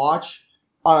something to watch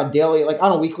on a daily, like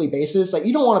on a weekly basis, that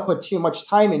you don't want to put too much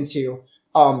time into,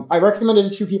 I recommended it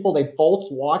to 2 people. They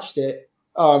both watched it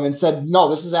and said, "No,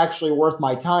 this is actually worth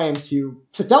my time to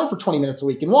sit down for 20 minutes a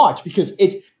week and watch because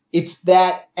it's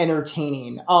that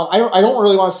entertaining." I don't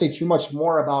really want to say too much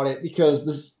more about it because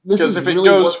this Because is if it really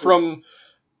goes worth from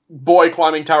boy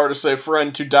climbing tower to save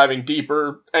friend to diving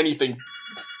deeper, anything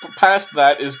past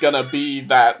that is gonna be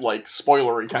that like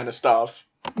spoilery kind of stuff.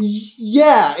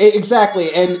 Yeah,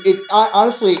 exactly. And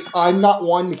honestly, I'm not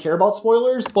one to care about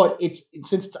spoilers, but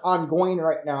since it's ongoing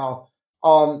right now,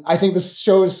 I think this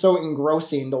show is so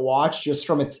engrossing to watch just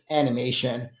from its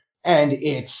animation and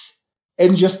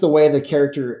just the way the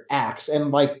character acts and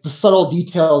like the subtle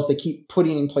details they keep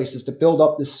putting in places to build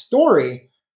up this story.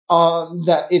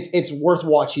 That it's worth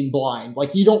watching blind.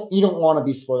 Like you don't want to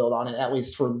be spoiled on it, at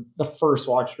least for the first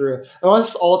watch through.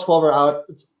 Unless all 12 are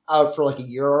out for like a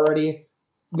year already,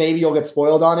 maybe you'll get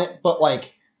spoiled on it. But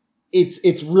like,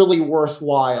 it's really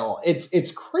worthwhile.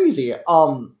 It's crazy.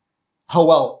 How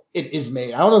well it is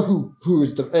made. I don't know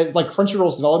who's like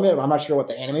Crunchyroll's development. I'm not sure what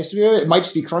the anime studio is. It might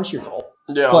just be Crunchyroll,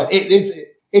 Yeah, but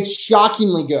it's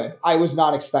shockingly good. I was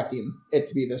not expecting it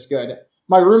to be this good.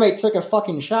 My roommate took a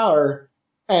fucking shower.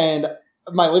 And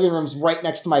my living room's right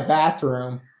next to my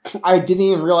bathroom. I didn't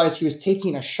even realize he was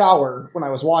taking a shower when I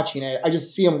was watching it. I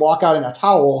just see him walk out in a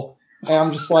towel, and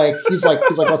I'm just like, he's like,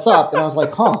 what's up? And I was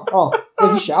like,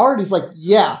 have you showered? He's like,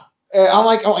 yeah. And I'm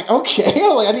like, okay. I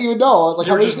was like, I didn't even know. I was like,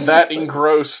 you're how just that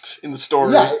engrossed in the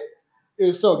story. Yeah, it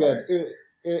was so good.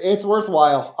 It's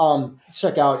worthwhile.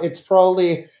 Check out. It's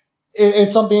probably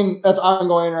it's something that's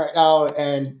ongoing right now,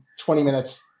 and 20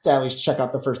 minutes to at least check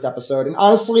out the first episode. And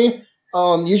honestly,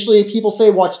 usually people say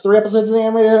watch 3 episodes of the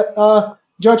anime to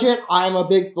judge it. I'm a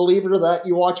big believer that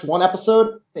you watch 1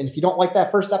 episode, and if you don't like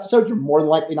that first episode, you're more than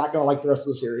likely not going to like the rest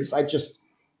of the series.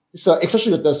 So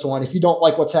especially with this one, if you don't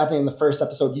like what's happening in the first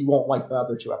episode, you won't like the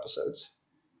other 2 episodes.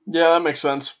 Yeah, that makes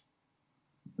sense.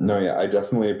 No, yeah, I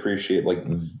definitely appreciate like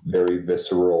very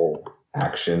visceral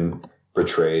action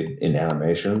portrayed in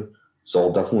animation. So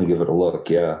I'll definitely give it a look.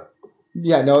 Yeah.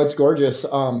 Yeah, no, it's gorgeous.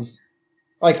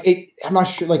 Like I'm not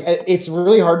sure. Like it's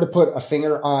really hard to put a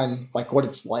finger on like what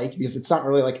it's like because it's not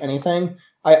really like anything.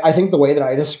 I think the way that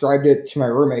I described it to my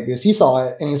roommate because he saw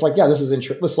it and he's like, "Yeah, this is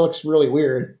this looks really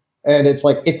weird," and it's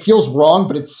like it feels wrong,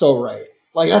 but it's so right.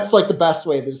 Like that's like the best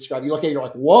way to describe it. You look at it, you're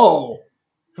like, "Whoa."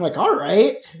 I'm like, all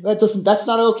right, that's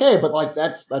not okay, but like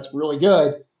that's really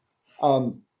good.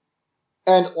 And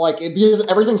like because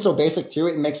everything's so basic too,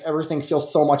 it makes everything feel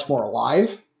so much more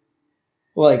alive.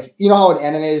 Like, you know how in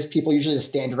animes people usually just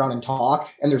stand around and talk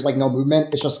and there's like no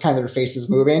movement, it's just kind of their faces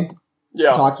moving,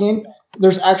 talking.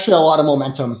 There's actually a lot of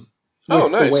momentum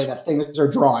with the way that things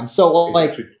are drawn. So it's like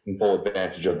actually taking full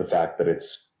advantage of the fact that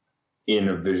it's in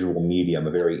a visual medium,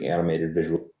 a very animated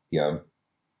visual medium.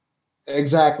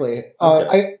 Exactly.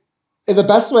 Okay. The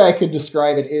best way I could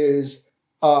describe it is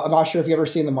I'm not sure if you've ever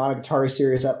seen the Monogatari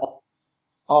series at all,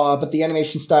 but the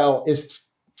animation style is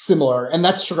similar, and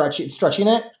that's stretching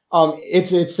it.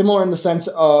 It's similar in the sense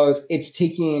of it's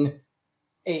taking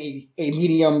a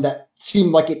medium that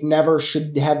seemed like it never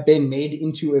should have been made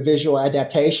into a visual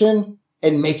adaptation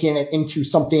and making it into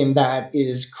something that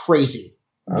is crazy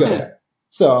good. Okay.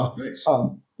 So Nice.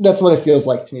 that's what it feels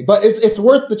like to me. But it's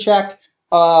worth the check.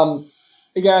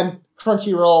 Again,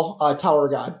 Crunchyroll, Tower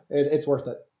of God. It's worth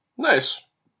it. Nice.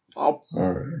 I'm All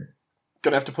right.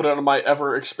 gonna have to put it on my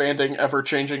ever-expanding,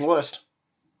 ever-changing list.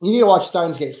 You need to watch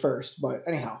Steins Gate first, but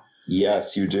anyhow.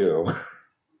 Yes, you do.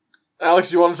 Alex,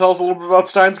 do you want to tell us a little bit about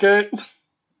Steins Gate?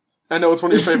 I know it's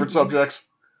one of your favorite subjects.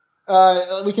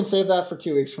 We can save that for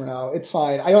 2 weeks from now. It's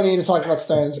fine. I don't need to talk about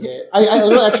Steins Gate. I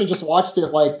literally actually just watched it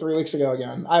like 3 weeks ago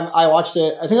again. I watched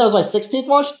it. I think that was my 16th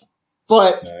watch.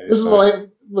 But Nice. this is literally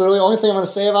the only thing I'm going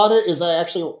to say about it is that I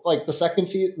actually like the second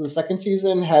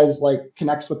season has like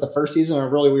connects with the first season in a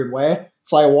really weird way.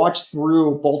 So I watched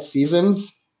through both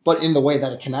seasons, but in the way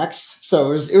that it connects.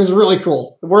 So it was really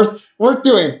cool. Worth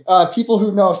doing. People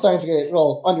who know Steins Gate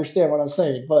will understand what I'm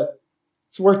saying, but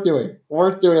it's worth doing.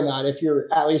 Worth doing that if you're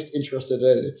at least interested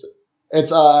in it.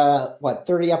 It's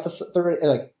 30 episodes,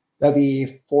 like that'd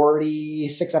be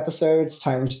 46 episodes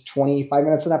times 25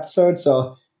 minutes an episode.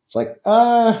 So it's like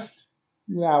an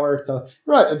hour to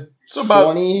right. So about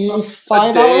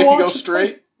 25 a day hour if watch. you go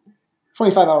straight.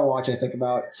 25-hour watch, I think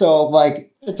about. So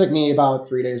like it took me about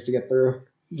 3 days to get through,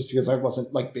 just because I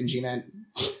wasn't like binging it.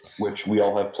 Which we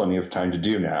all have plenty of time to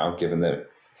do now, given that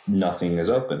nothing is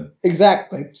open.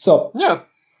 Exactly. So Yeah.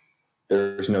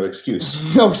 There's no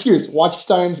excuse. no excuse. Watch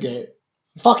Steins Gate.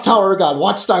 Fuck Tower of God.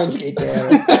 Watch Steins Gate,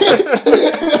 damn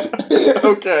it.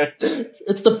 Okay.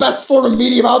 It's the best form of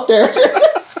medium out there.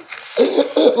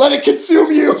 Let it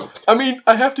consume you. I mean,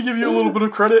 I have to give you a little bit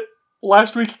of credit.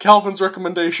 Last week, Calvin's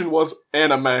recommendation was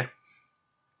anime.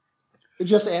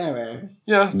 Just anime.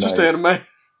 Yeah, just Nice. anime.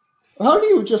 How do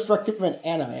you just recommend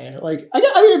anime? Like, I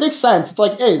mean, it makes sense. It's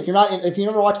like, hey, if you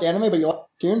never watched anime but you like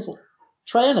cartoons,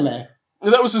 try anime.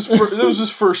 And that was his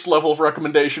first level of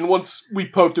recommendation. Once we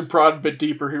poked and prodded a bit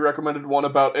deeper, he recommended one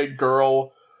about a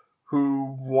girl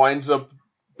who winds up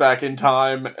back in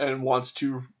time and wants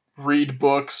to read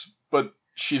books, but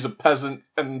she's a peasant,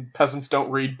 and peasants don't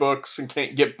read books and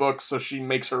can't get books, so she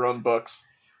makes her own books.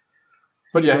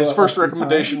 But yeah, his Well, first that's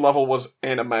recommendation level was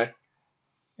anime.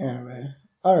 Anime.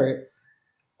 All right.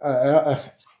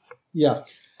 Yeah.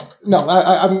 No,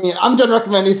 I mean, I'm done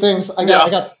recommending things. I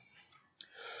got.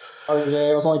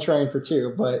 RJ, I was only trying for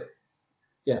 2, but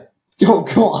yeah. Go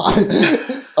on.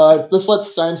 Just let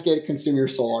Steins Gate consume your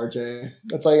soul, RJ.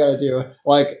 That's all you gotta do.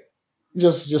 Like,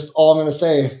 just all I'm gonna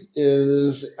say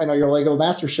is, I know your Lego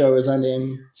Master Show is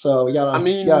ending, so we gotta. I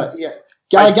mean, gotta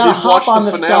I gotta did hop watch on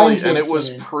the the finale, Steins Gate and it was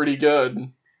train. pretty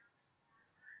good.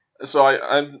 So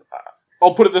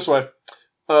I'll put it this way: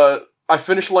 I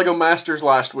finished Lego Masters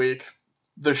last week.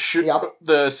 The Yep.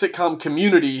 the sitcom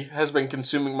Community has been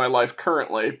consuming my life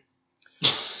currently,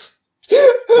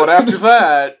 but after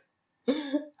that,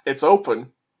 it's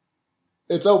open.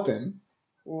 It's open.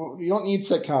 Well, you don't need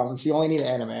sitcoms. You only need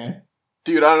anime.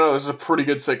 Dude, I don't know. This is a pretty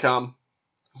good sitcom.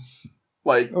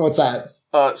 Like, What's that?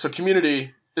 so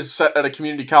Community is set at a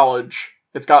community college.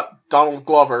 It's got Donald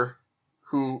Glover,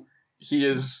 who he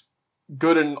is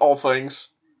good in all things.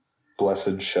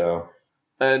 Blessed show.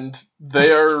 and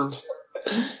oh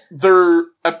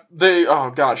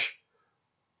gosh,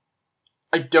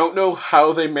 I don't know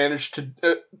how they managed to.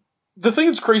 The thing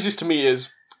that's craziest to me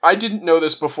is I didn't know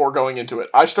this before going into it.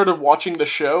 I started watching the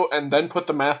show and then put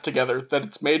the math together that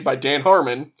it's made by Dan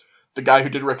Harmon, the guy who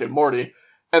did Rick and Morty,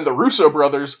 and the Russo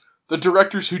brothers, the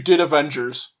directors who did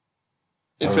Avengers,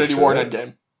 Infinity War and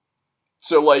Endgame.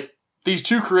 So, like, these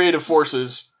two creative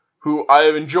forces who I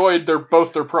have enjoyed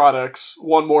both their products,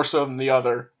 one more so than the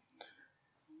other.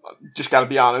 Just gotta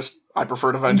be honest, I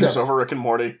preferred Avengers over Rick and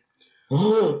Morty.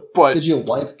 But did you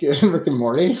like Rick and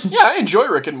Morty? Yeah, I enjoy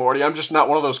Rick and Morty. I'm just not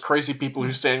one of those crazy people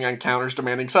who's standing on counters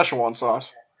demanding Szechuan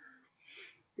sauce.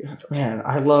 Man,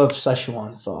 I love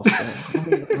Szechuan sauce.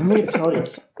 Let me tell you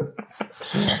something.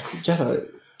 You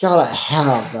gotta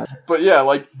have that. But yeah,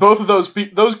 like, both of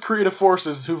those creative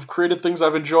forces who've created things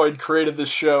I've enjoyed created this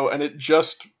show, and it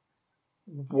just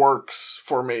works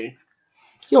for me.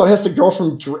 It has the girl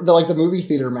from the movie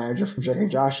theater manager from Drake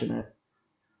and Josh in it.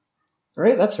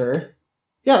 Right? That's her.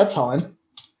 Yeah, that's Helen.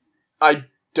 I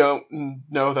don't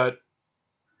know that.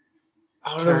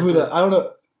 I don't know who that. I don't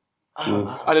know.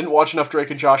 I didn't watch enough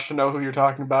Drake and Josh to know who you're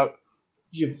talking about.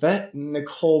 Yvette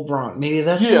Nicole Braun. Maybe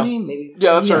that's her name. Maybe.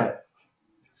 Yeah, that's her.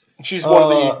 She's one of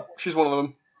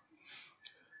them.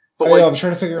 But I'm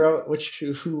trying to figure out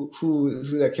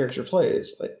who that character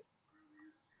plays. Like,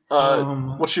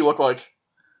 what's she look like?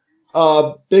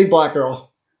 Big black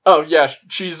girl. Oh yeah,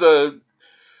 she's in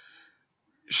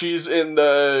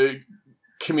the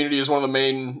Community as one of the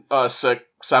main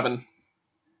seven.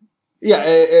 Yeah,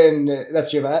 and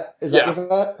that's Yvette. Is that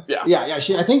Yvette? Yeah.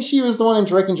 Yeah. I think she was the one in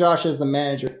Drake and Josh as the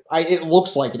manager. It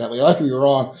looks like it, at least. I could be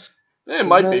wrong. It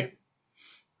might be.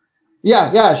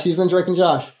 Yeah, she's in Drake and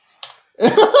Josh.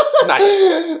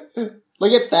 Nice.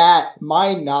 Look at that.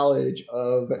 My knowledge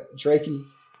of Drake and...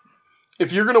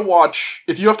 If you have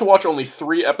to watch only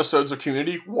 3 episodes of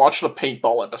Community, watch the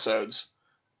paintball episodes.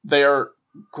 They are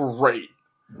great.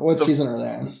 What season are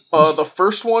they in? The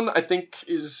first one, I think,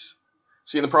 is...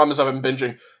 See, the problem is I've been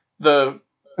binging. The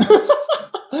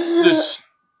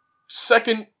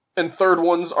second and third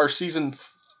ones are season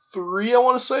 3, I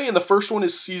want to say, and the first one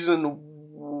is season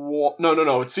 1.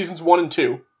 No, it's seasons 1 and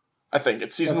 2. I think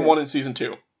it's season 1 and season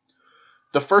 2.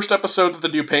 The first episode that they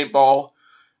do paintball,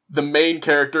 the main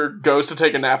character goes to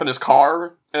take a nap in his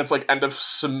car, and it's like end of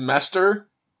semester,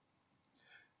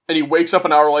 and he wakes up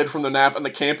an hour later from the nap, and the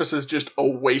campus is just a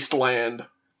wasteland,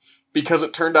 because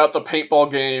it turned out the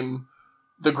paintball game,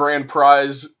 the grand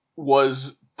prize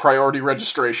was priority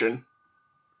registration.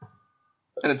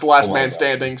 And it's last man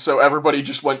standing, so everybody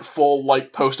just went full,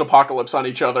 like, post-apocalypse on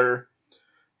each other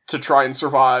to try and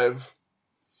survive.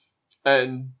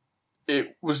 And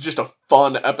it was just a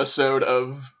fun episode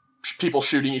of people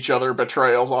shooting each other,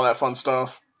 betrayals, all that fun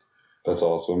stuff. That's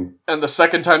awesome. And the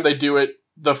second time they do it,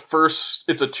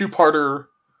 it's a 2-parter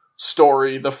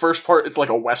story. The first part, it's like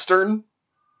a Western,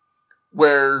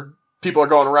 where people are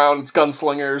going around, it's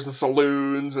gunslingers and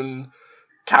saloons and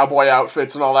cowboy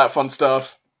outfits and all that fun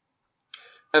stuff.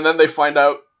 And then they find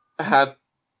out at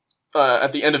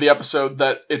the end of the episode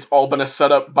that it's all been a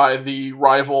setup by the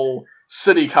rival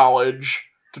City College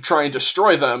to try and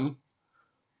destroy them.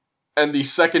 And the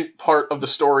second part of the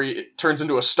story turns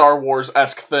into a Star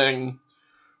Wars-esque thing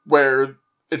where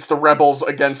it's the rebels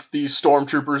against the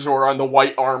stormtroopers who are on the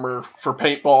white armor for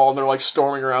paintball, and they're like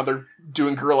storming around, they're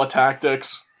doing guerrilla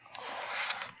tactics.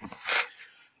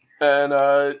 And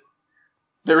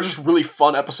they were just really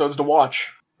fun episodes to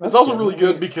watch. It's also really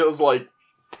good because, like,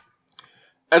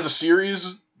 as a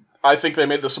series, I think they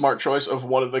made the smart choice of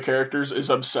one of the characters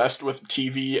is obsessed with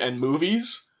TV and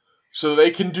movies, so they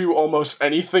can do almost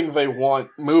anything they want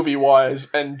movie-wise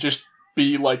and just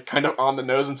be, like, kind of on the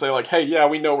nose and say, like, hey, yeah,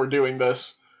 we know we're doing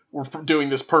this. We're doing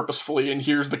this purposefully, and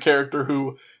here's the character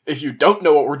who, if you don't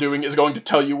know what we're doing, is going to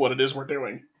tell you what it is we're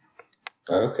doing.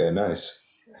 Okay, nice.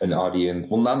 An audience,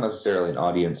 well, not necessarily an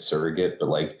audience surrogate, but,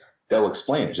 like, they'll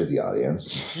explain it to the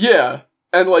audience. Yeah,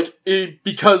 and, like,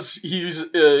 because he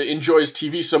enjoys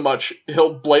TV so much,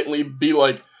 he'll blatantly be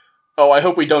like, oh, I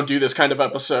hope we don't do this kind of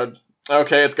episode.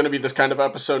 Okay, it's going to be this kind of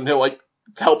episode, and he'll, like,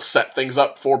 help set things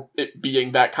up for it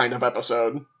being that kind of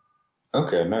episode.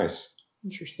 Okay, nice.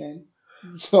 Interesting.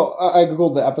 So I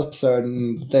googled the episode,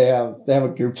 and they have a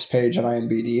groups page on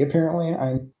IMDb. Apparently,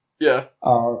 yeah.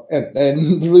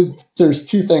 And really, there's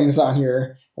 2 things on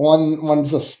here.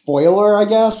 One's a spoiler, I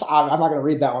guess. I'm not going to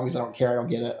read that one because I don't care. I don't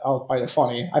get it. I'll find it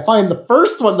funny. I find the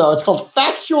first one, though, it's called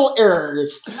Factual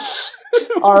Errors.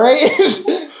 All right?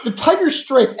 The Tiger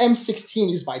Stripe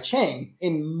M16 used by Chang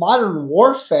in Modern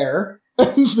Warfare,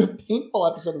 the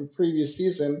paintball episode of the previous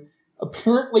season,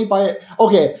 Apparently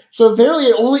so apparently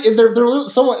it only they're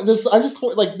someone this I just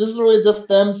like this is really just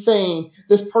them saying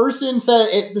this person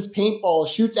said this paintball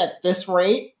shoots at this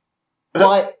rate,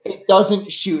 but it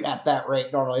doesn't shoot at that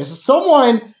rate normally. So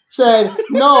someone said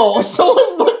no.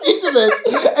 Someone looked into this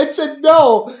and said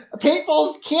no,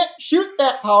 paintballs can't shoot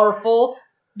that powerful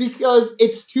because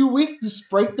it's too weak to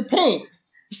break the paint.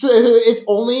 So it's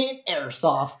only an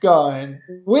airsoft gun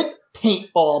with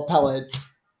paintball pellets.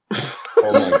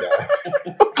 Oh my god.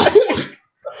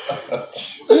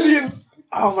 See,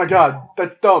 oh my god,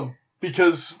 that's dumb.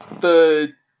 Because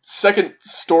the second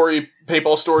story,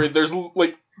 paintball story, there's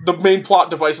like the main plot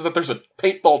device is that there's a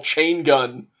paintball chain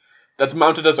gun that's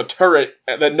mounted as a turret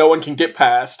that no one can get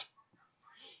past.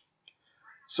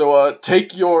 So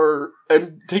take your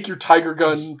tiger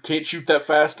gun, can't shoot that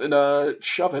fast, and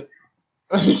shove it.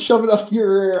 Shove it up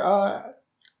your.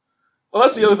 Well,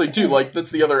 that's the other thing too. Like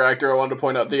that's the other actor I wanted to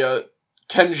point out. The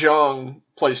Ken Jeong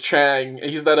plays Chang.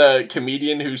 He's that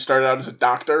comedian who started out as a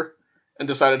doctor and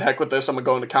decided, heck with this, I'm gonna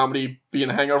go into comedy, be in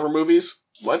hangover movies.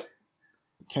 What?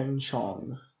 Ken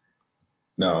Chong.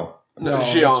 No. No,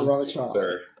 Jeong. that's Chong.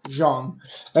 Sir. Jeong.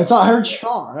 That's not. I heard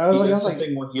Chong. I was like,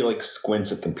 thing where he like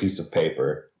squints at the piece of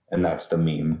paper, and that's the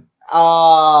meme.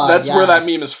 That's where that yes.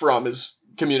 meme is from. Is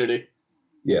Community.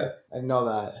 Yeah. I know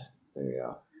that. There you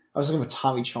go. I was thinking of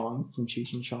Tommy Chong from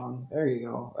Cheech and Chong. There you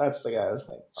go. That's the guy I was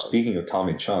thinking. Speaking of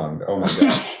Tommy Chung, oh my god,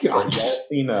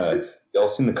 have y'all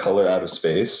seen The Color Out of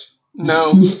Space?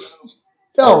 No. Oh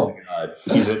No. my god,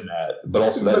 he's in that. But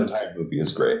also that entire movie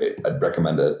is great. I'd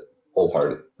recommend it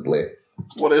wholeheartedly.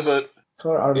 What is it?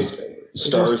 Color Out of It Space.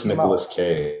 stars just came Nicolas out.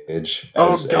 Cage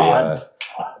Oh, as God.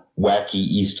 a wacky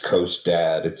East Coast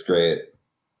dad. It's great.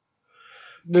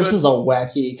 This Good. is a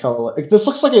wacky color. This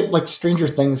looks like a Stranger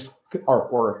Things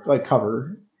artwork, like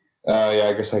cover. Yeah,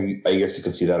 I guess you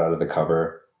could see that out of the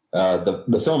cover.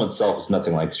 The film itself is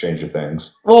nothing like Stranger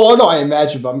Things. Well, no, I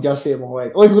imagine, but I'm guessing it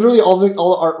like literally all the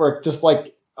artwork, just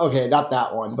like okay, not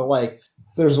that one, but like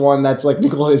there's one that's like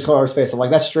Nicolas Color Space. I'm like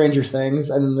that's Stranger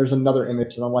Things, and then there's another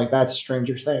image, and I'm like that's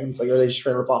Stranger Things. Like are they just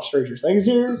trying to rip off Stranger Things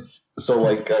here? So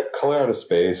like Color Out of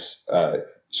Space,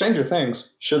 Stranger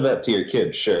Things, show that to your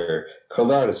kids, sure.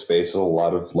 Color Out of Space is a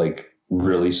lot of like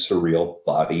really surreal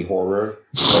body horror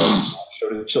that show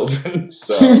to the children.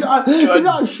 So you're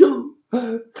not sure.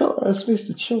 Color Out of Space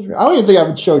to children. I don't even think I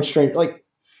would show Stranger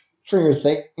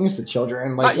Things to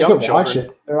children. Like Not they young could watch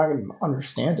children. it, they're not going to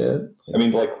understand it. I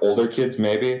mean, like older kids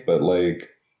maybe, but like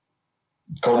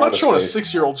Color I'm Out not of showing a Space-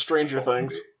 6-year-old Stranger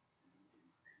Things.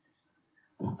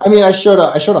 I mean, I showed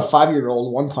a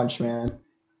 5-year-old One Punch Man.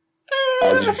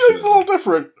 As I you feel like it's a little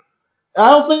different.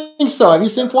 I don't think so. Have you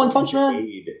seen One Punch Man?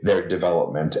 aid their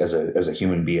development as a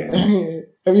human being.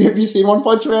 have you seen One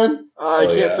Punch Man? I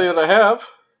can't yeah. say that I have.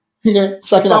 Okay,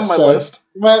 second It's on my episode. list.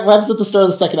 What happens at the start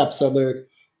of the second episode, Luke?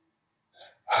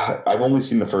 I've only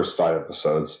seen the first 5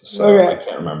 episodes, so Okay. I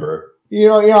can't remember. You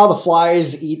know how the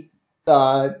flies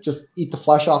just eat the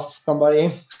flesh off of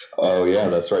somebody. Oh yeah,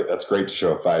 that's right. That's great to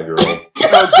show a 5-year-old.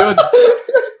 Oh,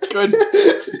 good.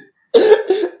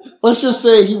 Let's just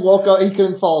say he woke up. He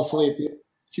couldn't fall asleep.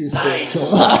 Too Nice.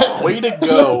 soon. Way to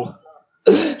go.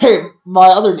 Hey, my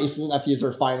other nieces and nephews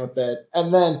were fine with it.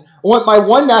 And then my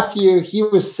one nephew, he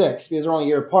was 6 because they're only a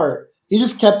year apart. He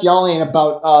just kept yelling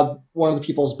about one of the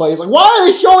people's butt. He's like, "Why are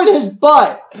they showing his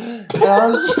butt?" And I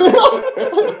was,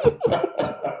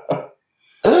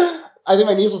 I think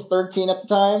my niece was 13 at the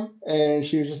time, and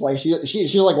she was just like, she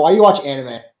was like, "Why do you watch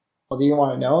anime? Well, do you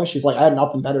want to know?" And she's like, "I had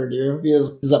nothing better to do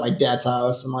because it's at my dad's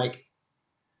house, and like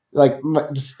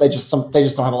they just don't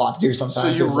have a lot to do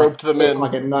sometimes." So you It was roped them in.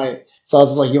 like at night. So I was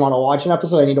just like, "You want to watch an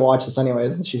episode? I need to watch this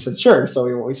anyways." And she said, "Sure."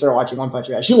 So we started watching One Punch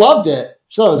Man. She loved it.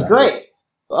 She thought it was Nice. great.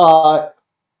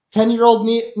 10-year-old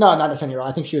niece? No, not a 10-year-old.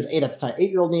 I think she was 8 at the time.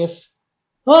 8-year-old niece.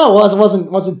 Oh, well, it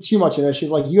wasn't too much in it. She's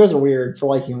like, "You guys are weird for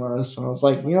liking this." And I was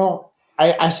like,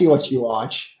 I see what you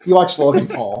watch. You watch Logan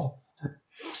Paul.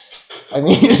 I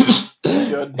mean,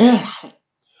 Good.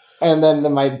 and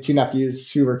then my 2 nephews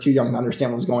who were too young to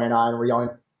understand what was going on were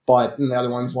yelling, but and the other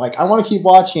one's like, "I want to keep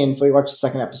watching." So he watched the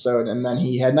second episode, and then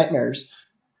he had nightmares.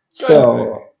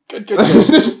 So, Good.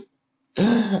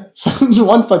 so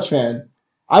One Punch Man.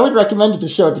 I would recommend it to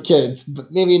show it to kids, but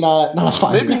maybe not a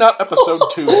 5. Maybe not episode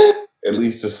 2. At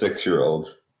least a 6-year-old.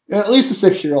 At least a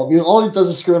 6-year-old, because all he does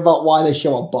is scream about why they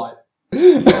show a butt.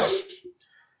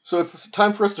 So it's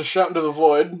time for us to shout into the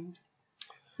void.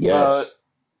 Yes.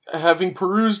 Having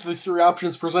perused the 3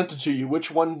 options presented to you, which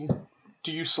one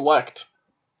do you select?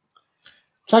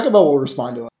 Taco Bell will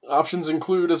respond to it. Options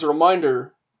include, as a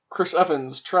reminder, Chris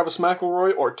Evans, Travis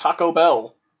McElroy, or Taco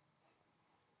Bell.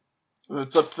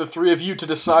 It's up to the 3 of you to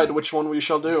decide which one we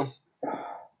shall do.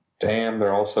 Damn,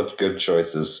 they're all such good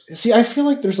choices. See, I feel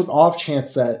like there's an off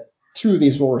chance that 2 of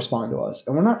these will respond to us,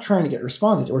 and we're not trying to get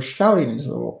responded to. We're shouting into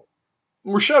the world.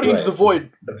 We're shouting into the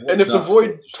void, and if the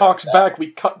void talks back,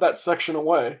 we cut that section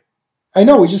away. I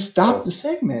know, we just stopped the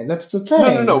segment. That's the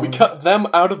thing. No, we cut them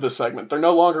out of the segment. They're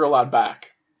no longer allowed back.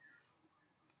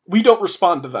 We don't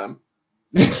respond to them.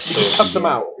 We just cut them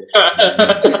out.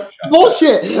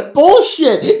 Bullshit!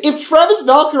 If Travis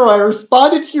McElroy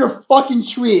responded to your fucking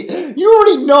tweet, you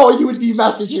already know you would be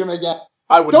messaging him again.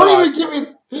 I would Don't not. even give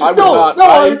me... I would no, not.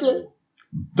 No,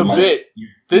 The bit.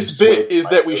 This bit is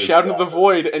that we shout into the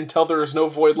void until there is no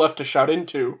void left to shout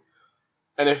into.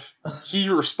 And if he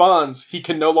responds, he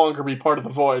can no longer be part of the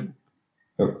void.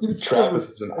 Travis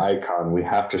is an icon. We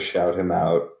have to shout him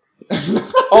out.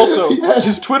 Also,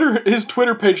 his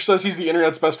Twitter page says he's the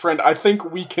internet's best friend. I think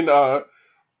we can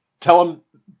tell him,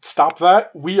 stop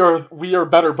that. We are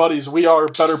better buddies. We are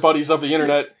better buddies of the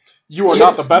internet. You are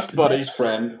not the best buddy. Best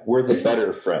friend. We're the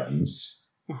better friends.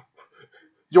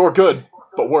 You're good,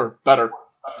 but we're better.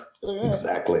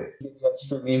 Exactly. That's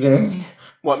for me there.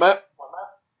 What, Matt?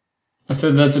 I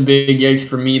said that's a big yikes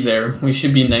for me there. We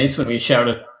should be nice when we shout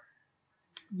it.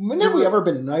 When have we ever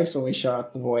been nice when we shout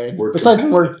at the void? We're Besides,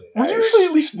 we're usually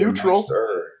at least neutral.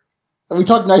 we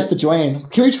talk nice to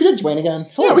Dwayne. Can we tweet at Dwayne again?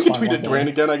 He'll Yeah, we can respond tweet at one Dwayne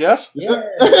day. again, I guess. Yeah.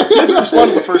 He hasn't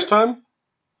responded the first time.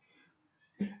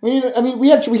 I mean, we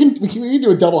can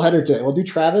do a double header today. We'll do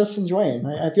Travis and Dwayne.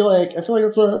 I feel like that's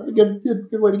a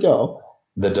good way to go.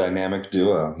 The dynamic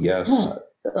duo. Yes.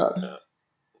 Yeah.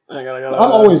 Hang on, I'm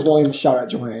always willing to shout at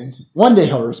Dwayne. One day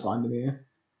he'll respond to me.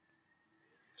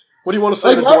 What do you want to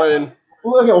say to Like, Dwayne?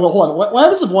 Okay, well, hold on. What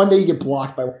happens if one day you get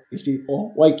blocked by one of these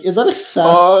people? Like, is that a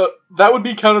success? That would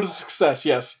be counted as a success,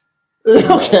 yes.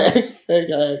 Okay.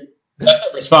 That's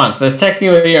a response. That's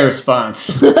technically a response.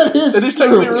 That is It is true.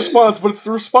 technically a response, but it's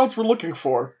the response we're looking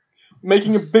for.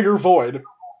 Making a bigger void.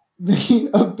 Making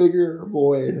a bigger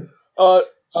void.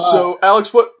 So,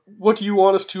 Alex, what do you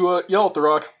want us to yell at The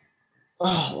Rock?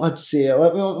 Oh, let's see.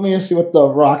 Let me just see what the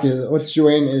Rock is. What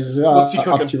Dwayne is What's he up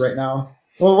cooking? to right now.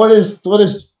 Well, what is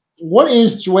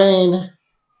Dwayne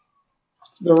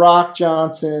the Rock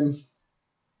Johnson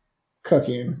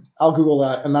cooking? I'll Google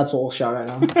that, and that's what we'll shout at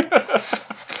him.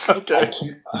 I Okay.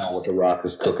 can't know what the Rock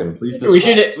is cooking. Please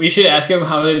We should ask him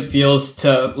how it feels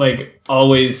to like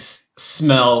always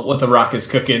smell what the Rock is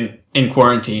cooking in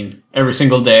quarantine every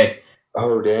single day.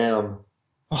 Oh, damn.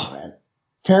 Oh man!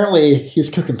 Apparently, he's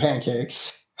cooking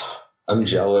pancakes. I'm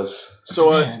jealous.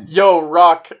 So, Man. yo,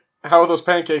 Rock, how are those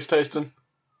pancakes tasting?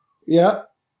 Yeah.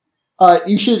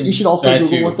 You should also That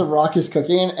Google too. what the Rock is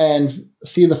cooking and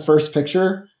see the first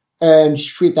picture and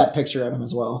tweet that picture at him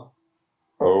as well.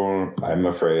 Oh, I'm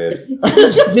afraid.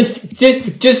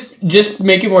 just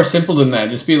make it more simple than that.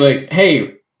 Just be like,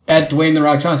 hey, at Dwayne the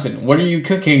Rock Johnson, what are you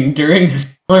cooking during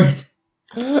this quarantine?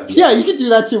 Yeah, you can do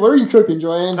that too. What are you cooking,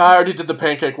 Joanne? I already did the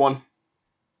pancake one.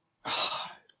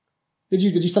 Did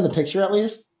you send a picture at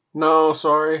least? No,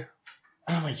 sorry.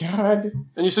 Oh my god!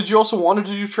 And you said you also wanted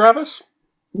to do Travis?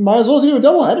 Might as well do a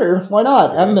double header. Why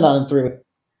not? I haven't been on in 3 weeks.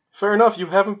 Fair enough, you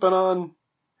haven't been on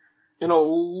in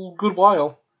a good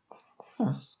while.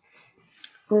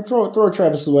 Throw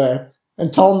Travis away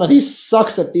and tell him that he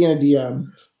sucks at being a DM.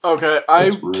 Okay, I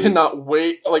That's rude. cannot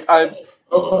wait. Like,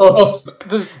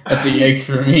 this That's a yikes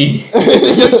for me.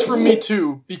 it's for me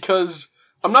too, because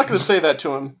I'm not going to say that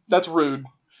to him. That's rude.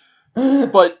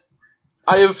 But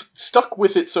I have stuck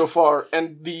with it so far,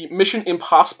 and the Mission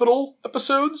Impossible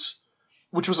episodes,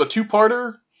 which was a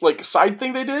 2-parter, like, side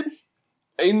thing they did,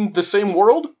 in the same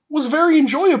world, was very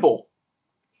enjoyable.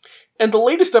 And the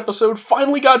latest episode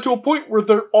finally got to a point where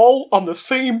they're all on the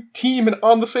same team and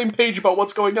on the same page about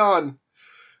what's going on.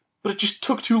 But it just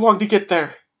took too long to get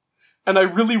there. And I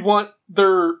really want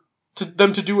them to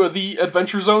do the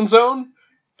Adventure Zone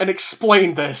and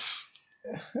explain this.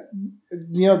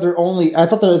 You know, I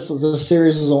thought that the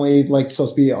series was only like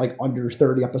supposed to be like under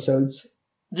 30 episodes.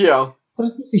 Yeah. But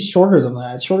it's supposed to be shorter than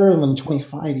that. Shorter than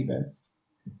 25 even.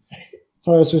 I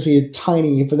thought it was supposed to be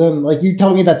tiny, but then like you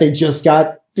tell me that they just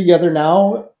got together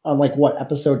now on like what,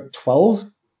 episode 12?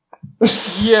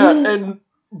 Yeah,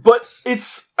 but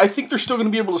I think they're still going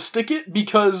to be able to stick it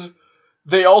because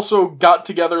they also got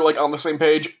together like on the same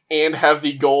page and have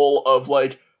the goal of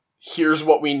like, here's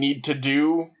what we need to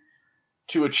do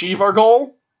to achieve our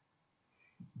goal.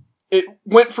 It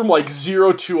went from like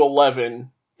 0 to 11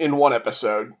 in one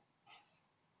episode.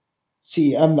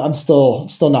 See, I'm still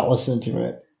not listening to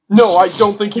it. No, I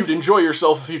don't think you'd enjoy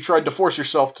yourself if you tried to force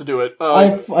yourself to do it.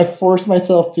 I forced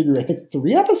myself to do, I think,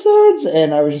 3 episodes,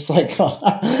 and I was just like,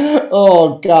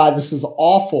 oh god, this is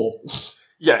awful.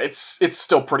 Yeah, it's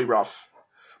still pretty rough.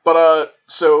 But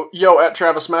so at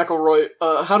Travis McElroy,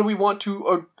 how do we want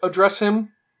to address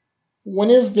him? When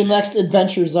is the next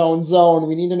Adventure Zone?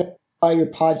 We need to know why your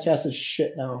podcast is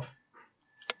shit now.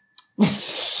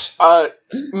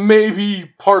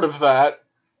 Maybe part of that.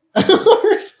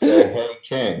 Say, hey,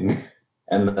 King,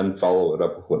 and then follow it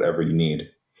up with whatever you need.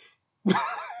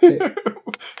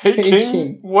 Hey,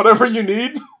 King, whatever you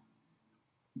need.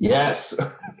 Yes.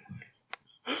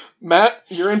 Matt,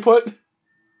 your input?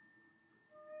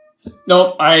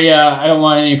 Nope, I don't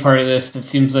want any part of this. It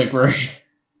seems like we're...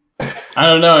 I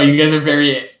don't know, you guys are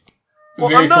very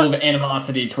full of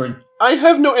animosity toward... I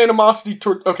have no animosity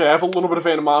toward... Okay, I have a little bit of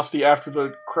animosity after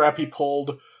the crap he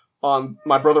pulled on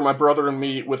My Brother, and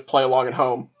Me with Play Along at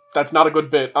Home. That's not a good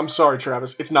bit. I'm sorry,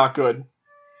 Travis. It's not good.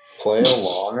 Play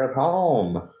along at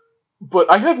home.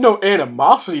 But I have no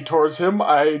animosity towards him.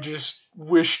 I just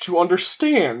wish to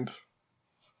understand.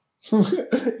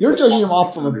 You're judging him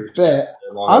off from a bit.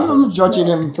 I'm judging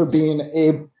him for being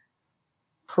a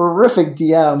horrific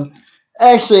DM.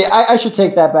 Actually, I should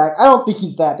take that back. I don't think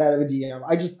he's that bad of a DM.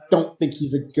 I just don't think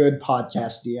he's a good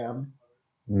podcast DM.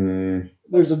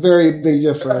 There's a very big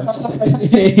difference.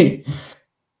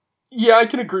 Yeah, I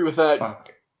can agree with that.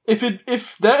 Fuck.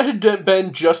 If that had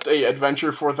been just a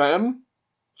adventure for them,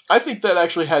 I think that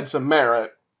actually had some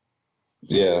merit.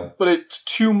 Yeah. But it's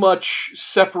too much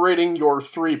separating your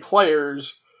three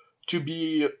players to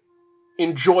be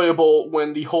enjoyable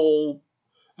when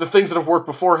the things that have worked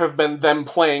before have been them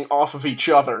playing off of each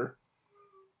other.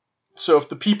 So if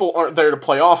the people aren't there to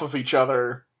play off of each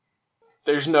other,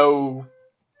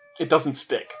 it doesn't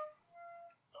stick.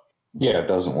 Yeah, it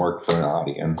doesn't work for an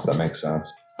audience. That makes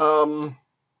sense.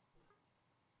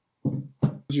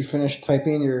 Did you finish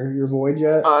typing your void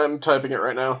yet? I'm typing it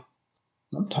right now.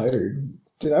 I'm tired.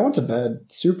 Dude, I went to bed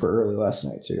super early last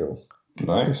night, too.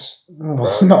 Nice.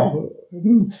 Oh, no.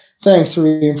 Thanks for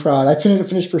being proud. I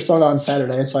finished Persona on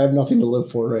Saturday, so I have nothing to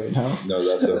live for right now. No,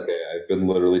 that's okay. I've been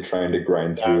literally trying to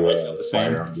grind through I feel the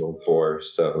same. Fire Emblem 4,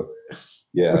 so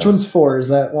yeah. Which one's 4? Is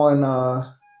that one?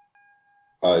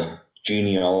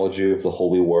 Genealogy of the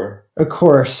Holy War. Of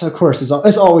course.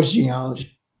 It's always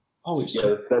genealogy. Always.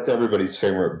 Yeah, that's everybody's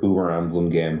favorite Boomer Emblem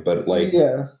game, but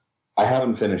yeah. I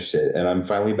haven't finished it, and I'm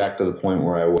finally back to the point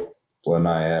where I was when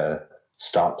I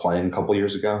stopped playing a couple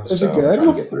years ago. Is so it good? I'm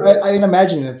trying to get through it. I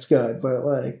imagine it's good, but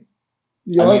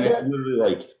you I like mean, it? it's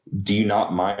literally do you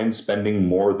not mind spending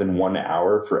more than 1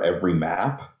 hour for every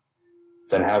map?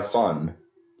 Then have fun.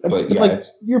 But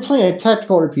It's you're playing a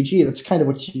tactical RPG. That's kind of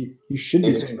what you should be.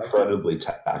 It's incredibly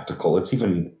tactical. It's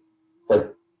even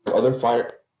other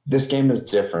Fire. This game is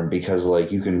different because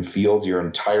you can field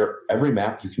every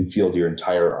map. You can field your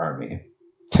entire army.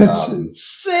 That's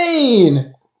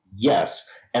insane. Yes,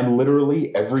 and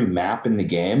literally every map in the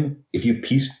game, if you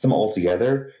pieced them all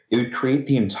together, it would create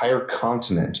the entire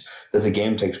continent that the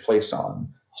game takes place on.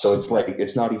 So it's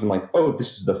not even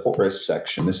this is the forest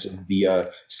section, this is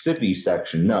the city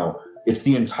section. No, it's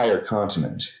the entire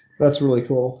continent. That's really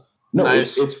cool. No,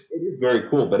 nice. it is very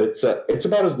cool, but it's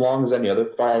about as long as any other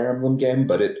Fire Emblem game,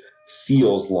 but it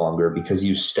feels longer because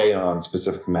you stay on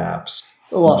specific maps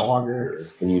A lot longer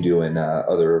than you do in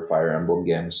other Fire Emblem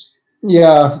games.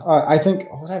 Yeah, I think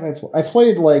what have I played? I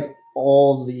played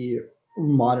all the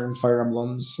modern Fire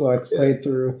Emblems. So I played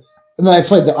through, and then I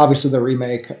played obviously the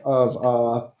remake of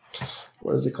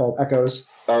what is it called? Echoes.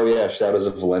 Oh yeah, Shadows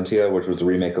of Valentia, which was the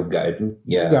remake of Gaiden.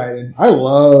 Yeah, Gaiden. I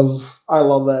love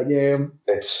that game.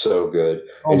 It's so good.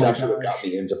 Oh It's my actually what got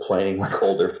me into playing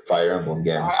older Fire Emblem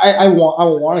games. I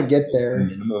want to get The there.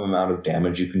 minimum amount of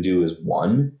damage you can do is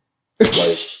 1.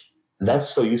 That's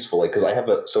so useful. Because I have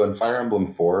so in Fire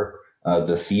Emblem 4,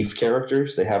 the thief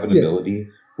characters, they have an ability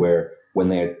where when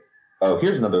they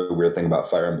here's another weird thing about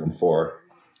Fire Emblem 4.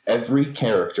 Every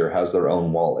character has their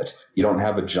own wallet. You don't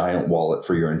have a giant wallet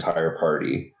for your entire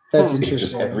party. That's It's just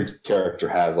interesting. every character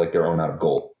has their own out of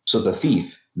gold. So the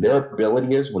thief, their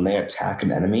ability is when they attack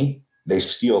an enemy, they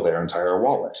steal their entire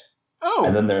wallet. Oh,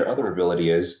 And then their other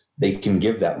ability is they can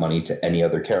give that money to any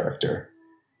other character.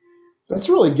 That's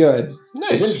really good.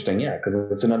 nice. It's interesting, yeah,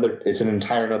 because it's an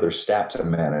entire another stat to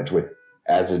manage, which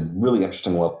adds a really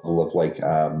interesting level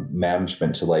of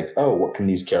management to what can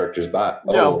these characters buy?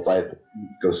 Yeah. Oh, if I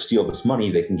go steal this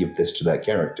money, they can give this to that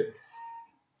character.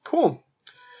 Cool.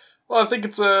 Well, I think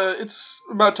it's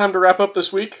about time to wrap up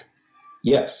this week.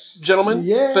 Yes, Gentlemen,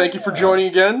 Yeah. thank you for joining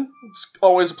again. It's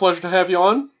always a pleasure to have you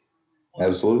on.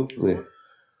 absolutely.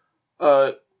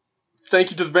 Thank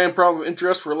you to the band Problem of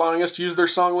Interest for allowing us to use their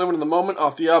song Living in the Moment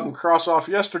off the album Cross Off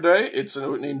Yesterday. It's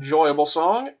an enjoyable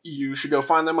song. You should go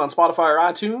find them on Spotify or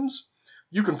iTunes.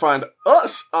 You can find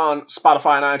us on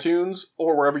Spotify and iTunes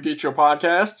or wherever you get your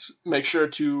podcasts. Make sure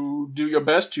to do your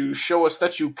best to show us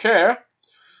that you care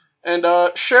and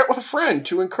share it with a friend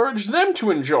to encourage them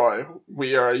to enjoy.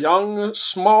 We are young,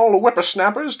 small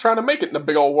whippersnappers trying to make it in the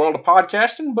big old world of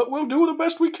podcasting, but we'll do the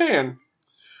best we can.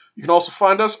 You can also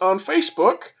find us on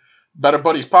Facebook, Better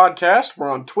Buddies Podcast.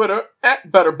 We're on Twitter at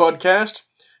BetterBudcast,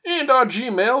 and our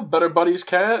Gmail,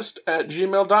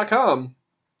 BetterBuddiesCast@gmail.com.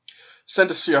 Send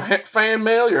us your fan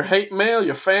mail, your hate mail,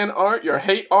 your fan art, your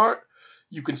hate art.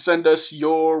 You can send us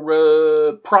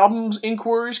your problems,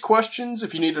 inquiries, questions.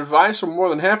 If you need advice, we're more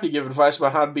than happy to give advice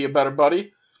about how to be a better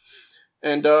buddy.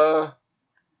 And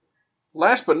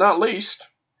last but not least,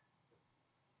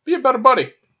 be a better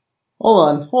buddy.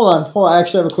 Hold on. I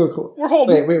actually have a quick. We're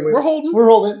holding. Wait. We're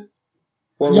holding.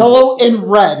 Yellow and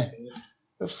red.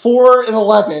 4 and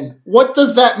 11. What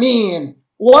does that mean?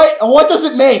 What does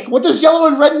it make? What does yellow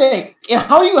and red make? And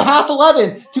how do you half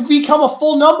 11 to become a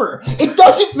full number? It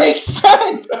doesn't make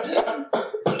sense.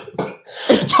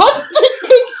 It doesn't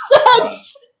make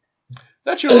sense.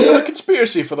 That's your little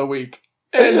conspiracy for the week.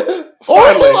 And Or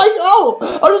finally, how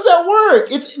does that work?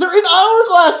 They're in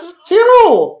hourglasses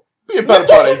too. be a better That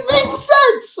buddy. doesn't make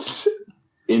sense.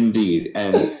 Indeed.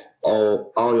 And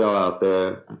all y'all out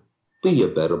there, be a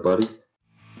better buddy.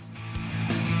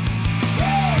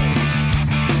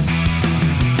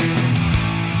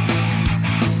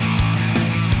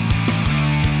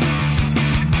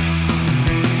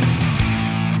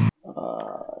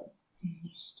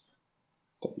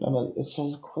 But none of it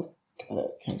says quick.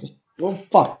 Well,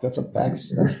 fuck. That's a bag.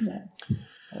 That's not.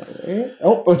 Alright.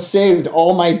 Oh, it's saved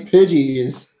all my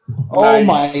Pidgeys. Oh Nice.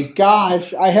 my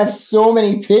gosh, I have so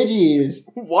many Pidgeys.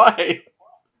 Why?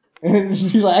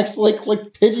 You actually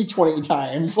clicked Pidgey 20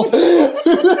 times. Why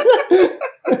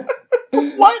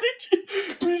did you?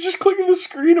 Were you just clicking the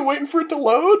screen and waiting for it to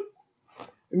load?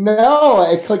 No,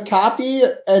 I clicked copy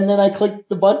and then I clicked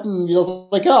the button. I was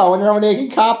like, oh, I wonder how many I can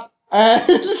copy. And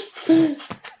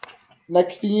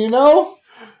next thing you know,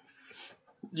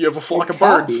 You have a flock of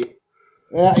copy.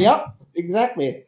 birds. Yep, exactly.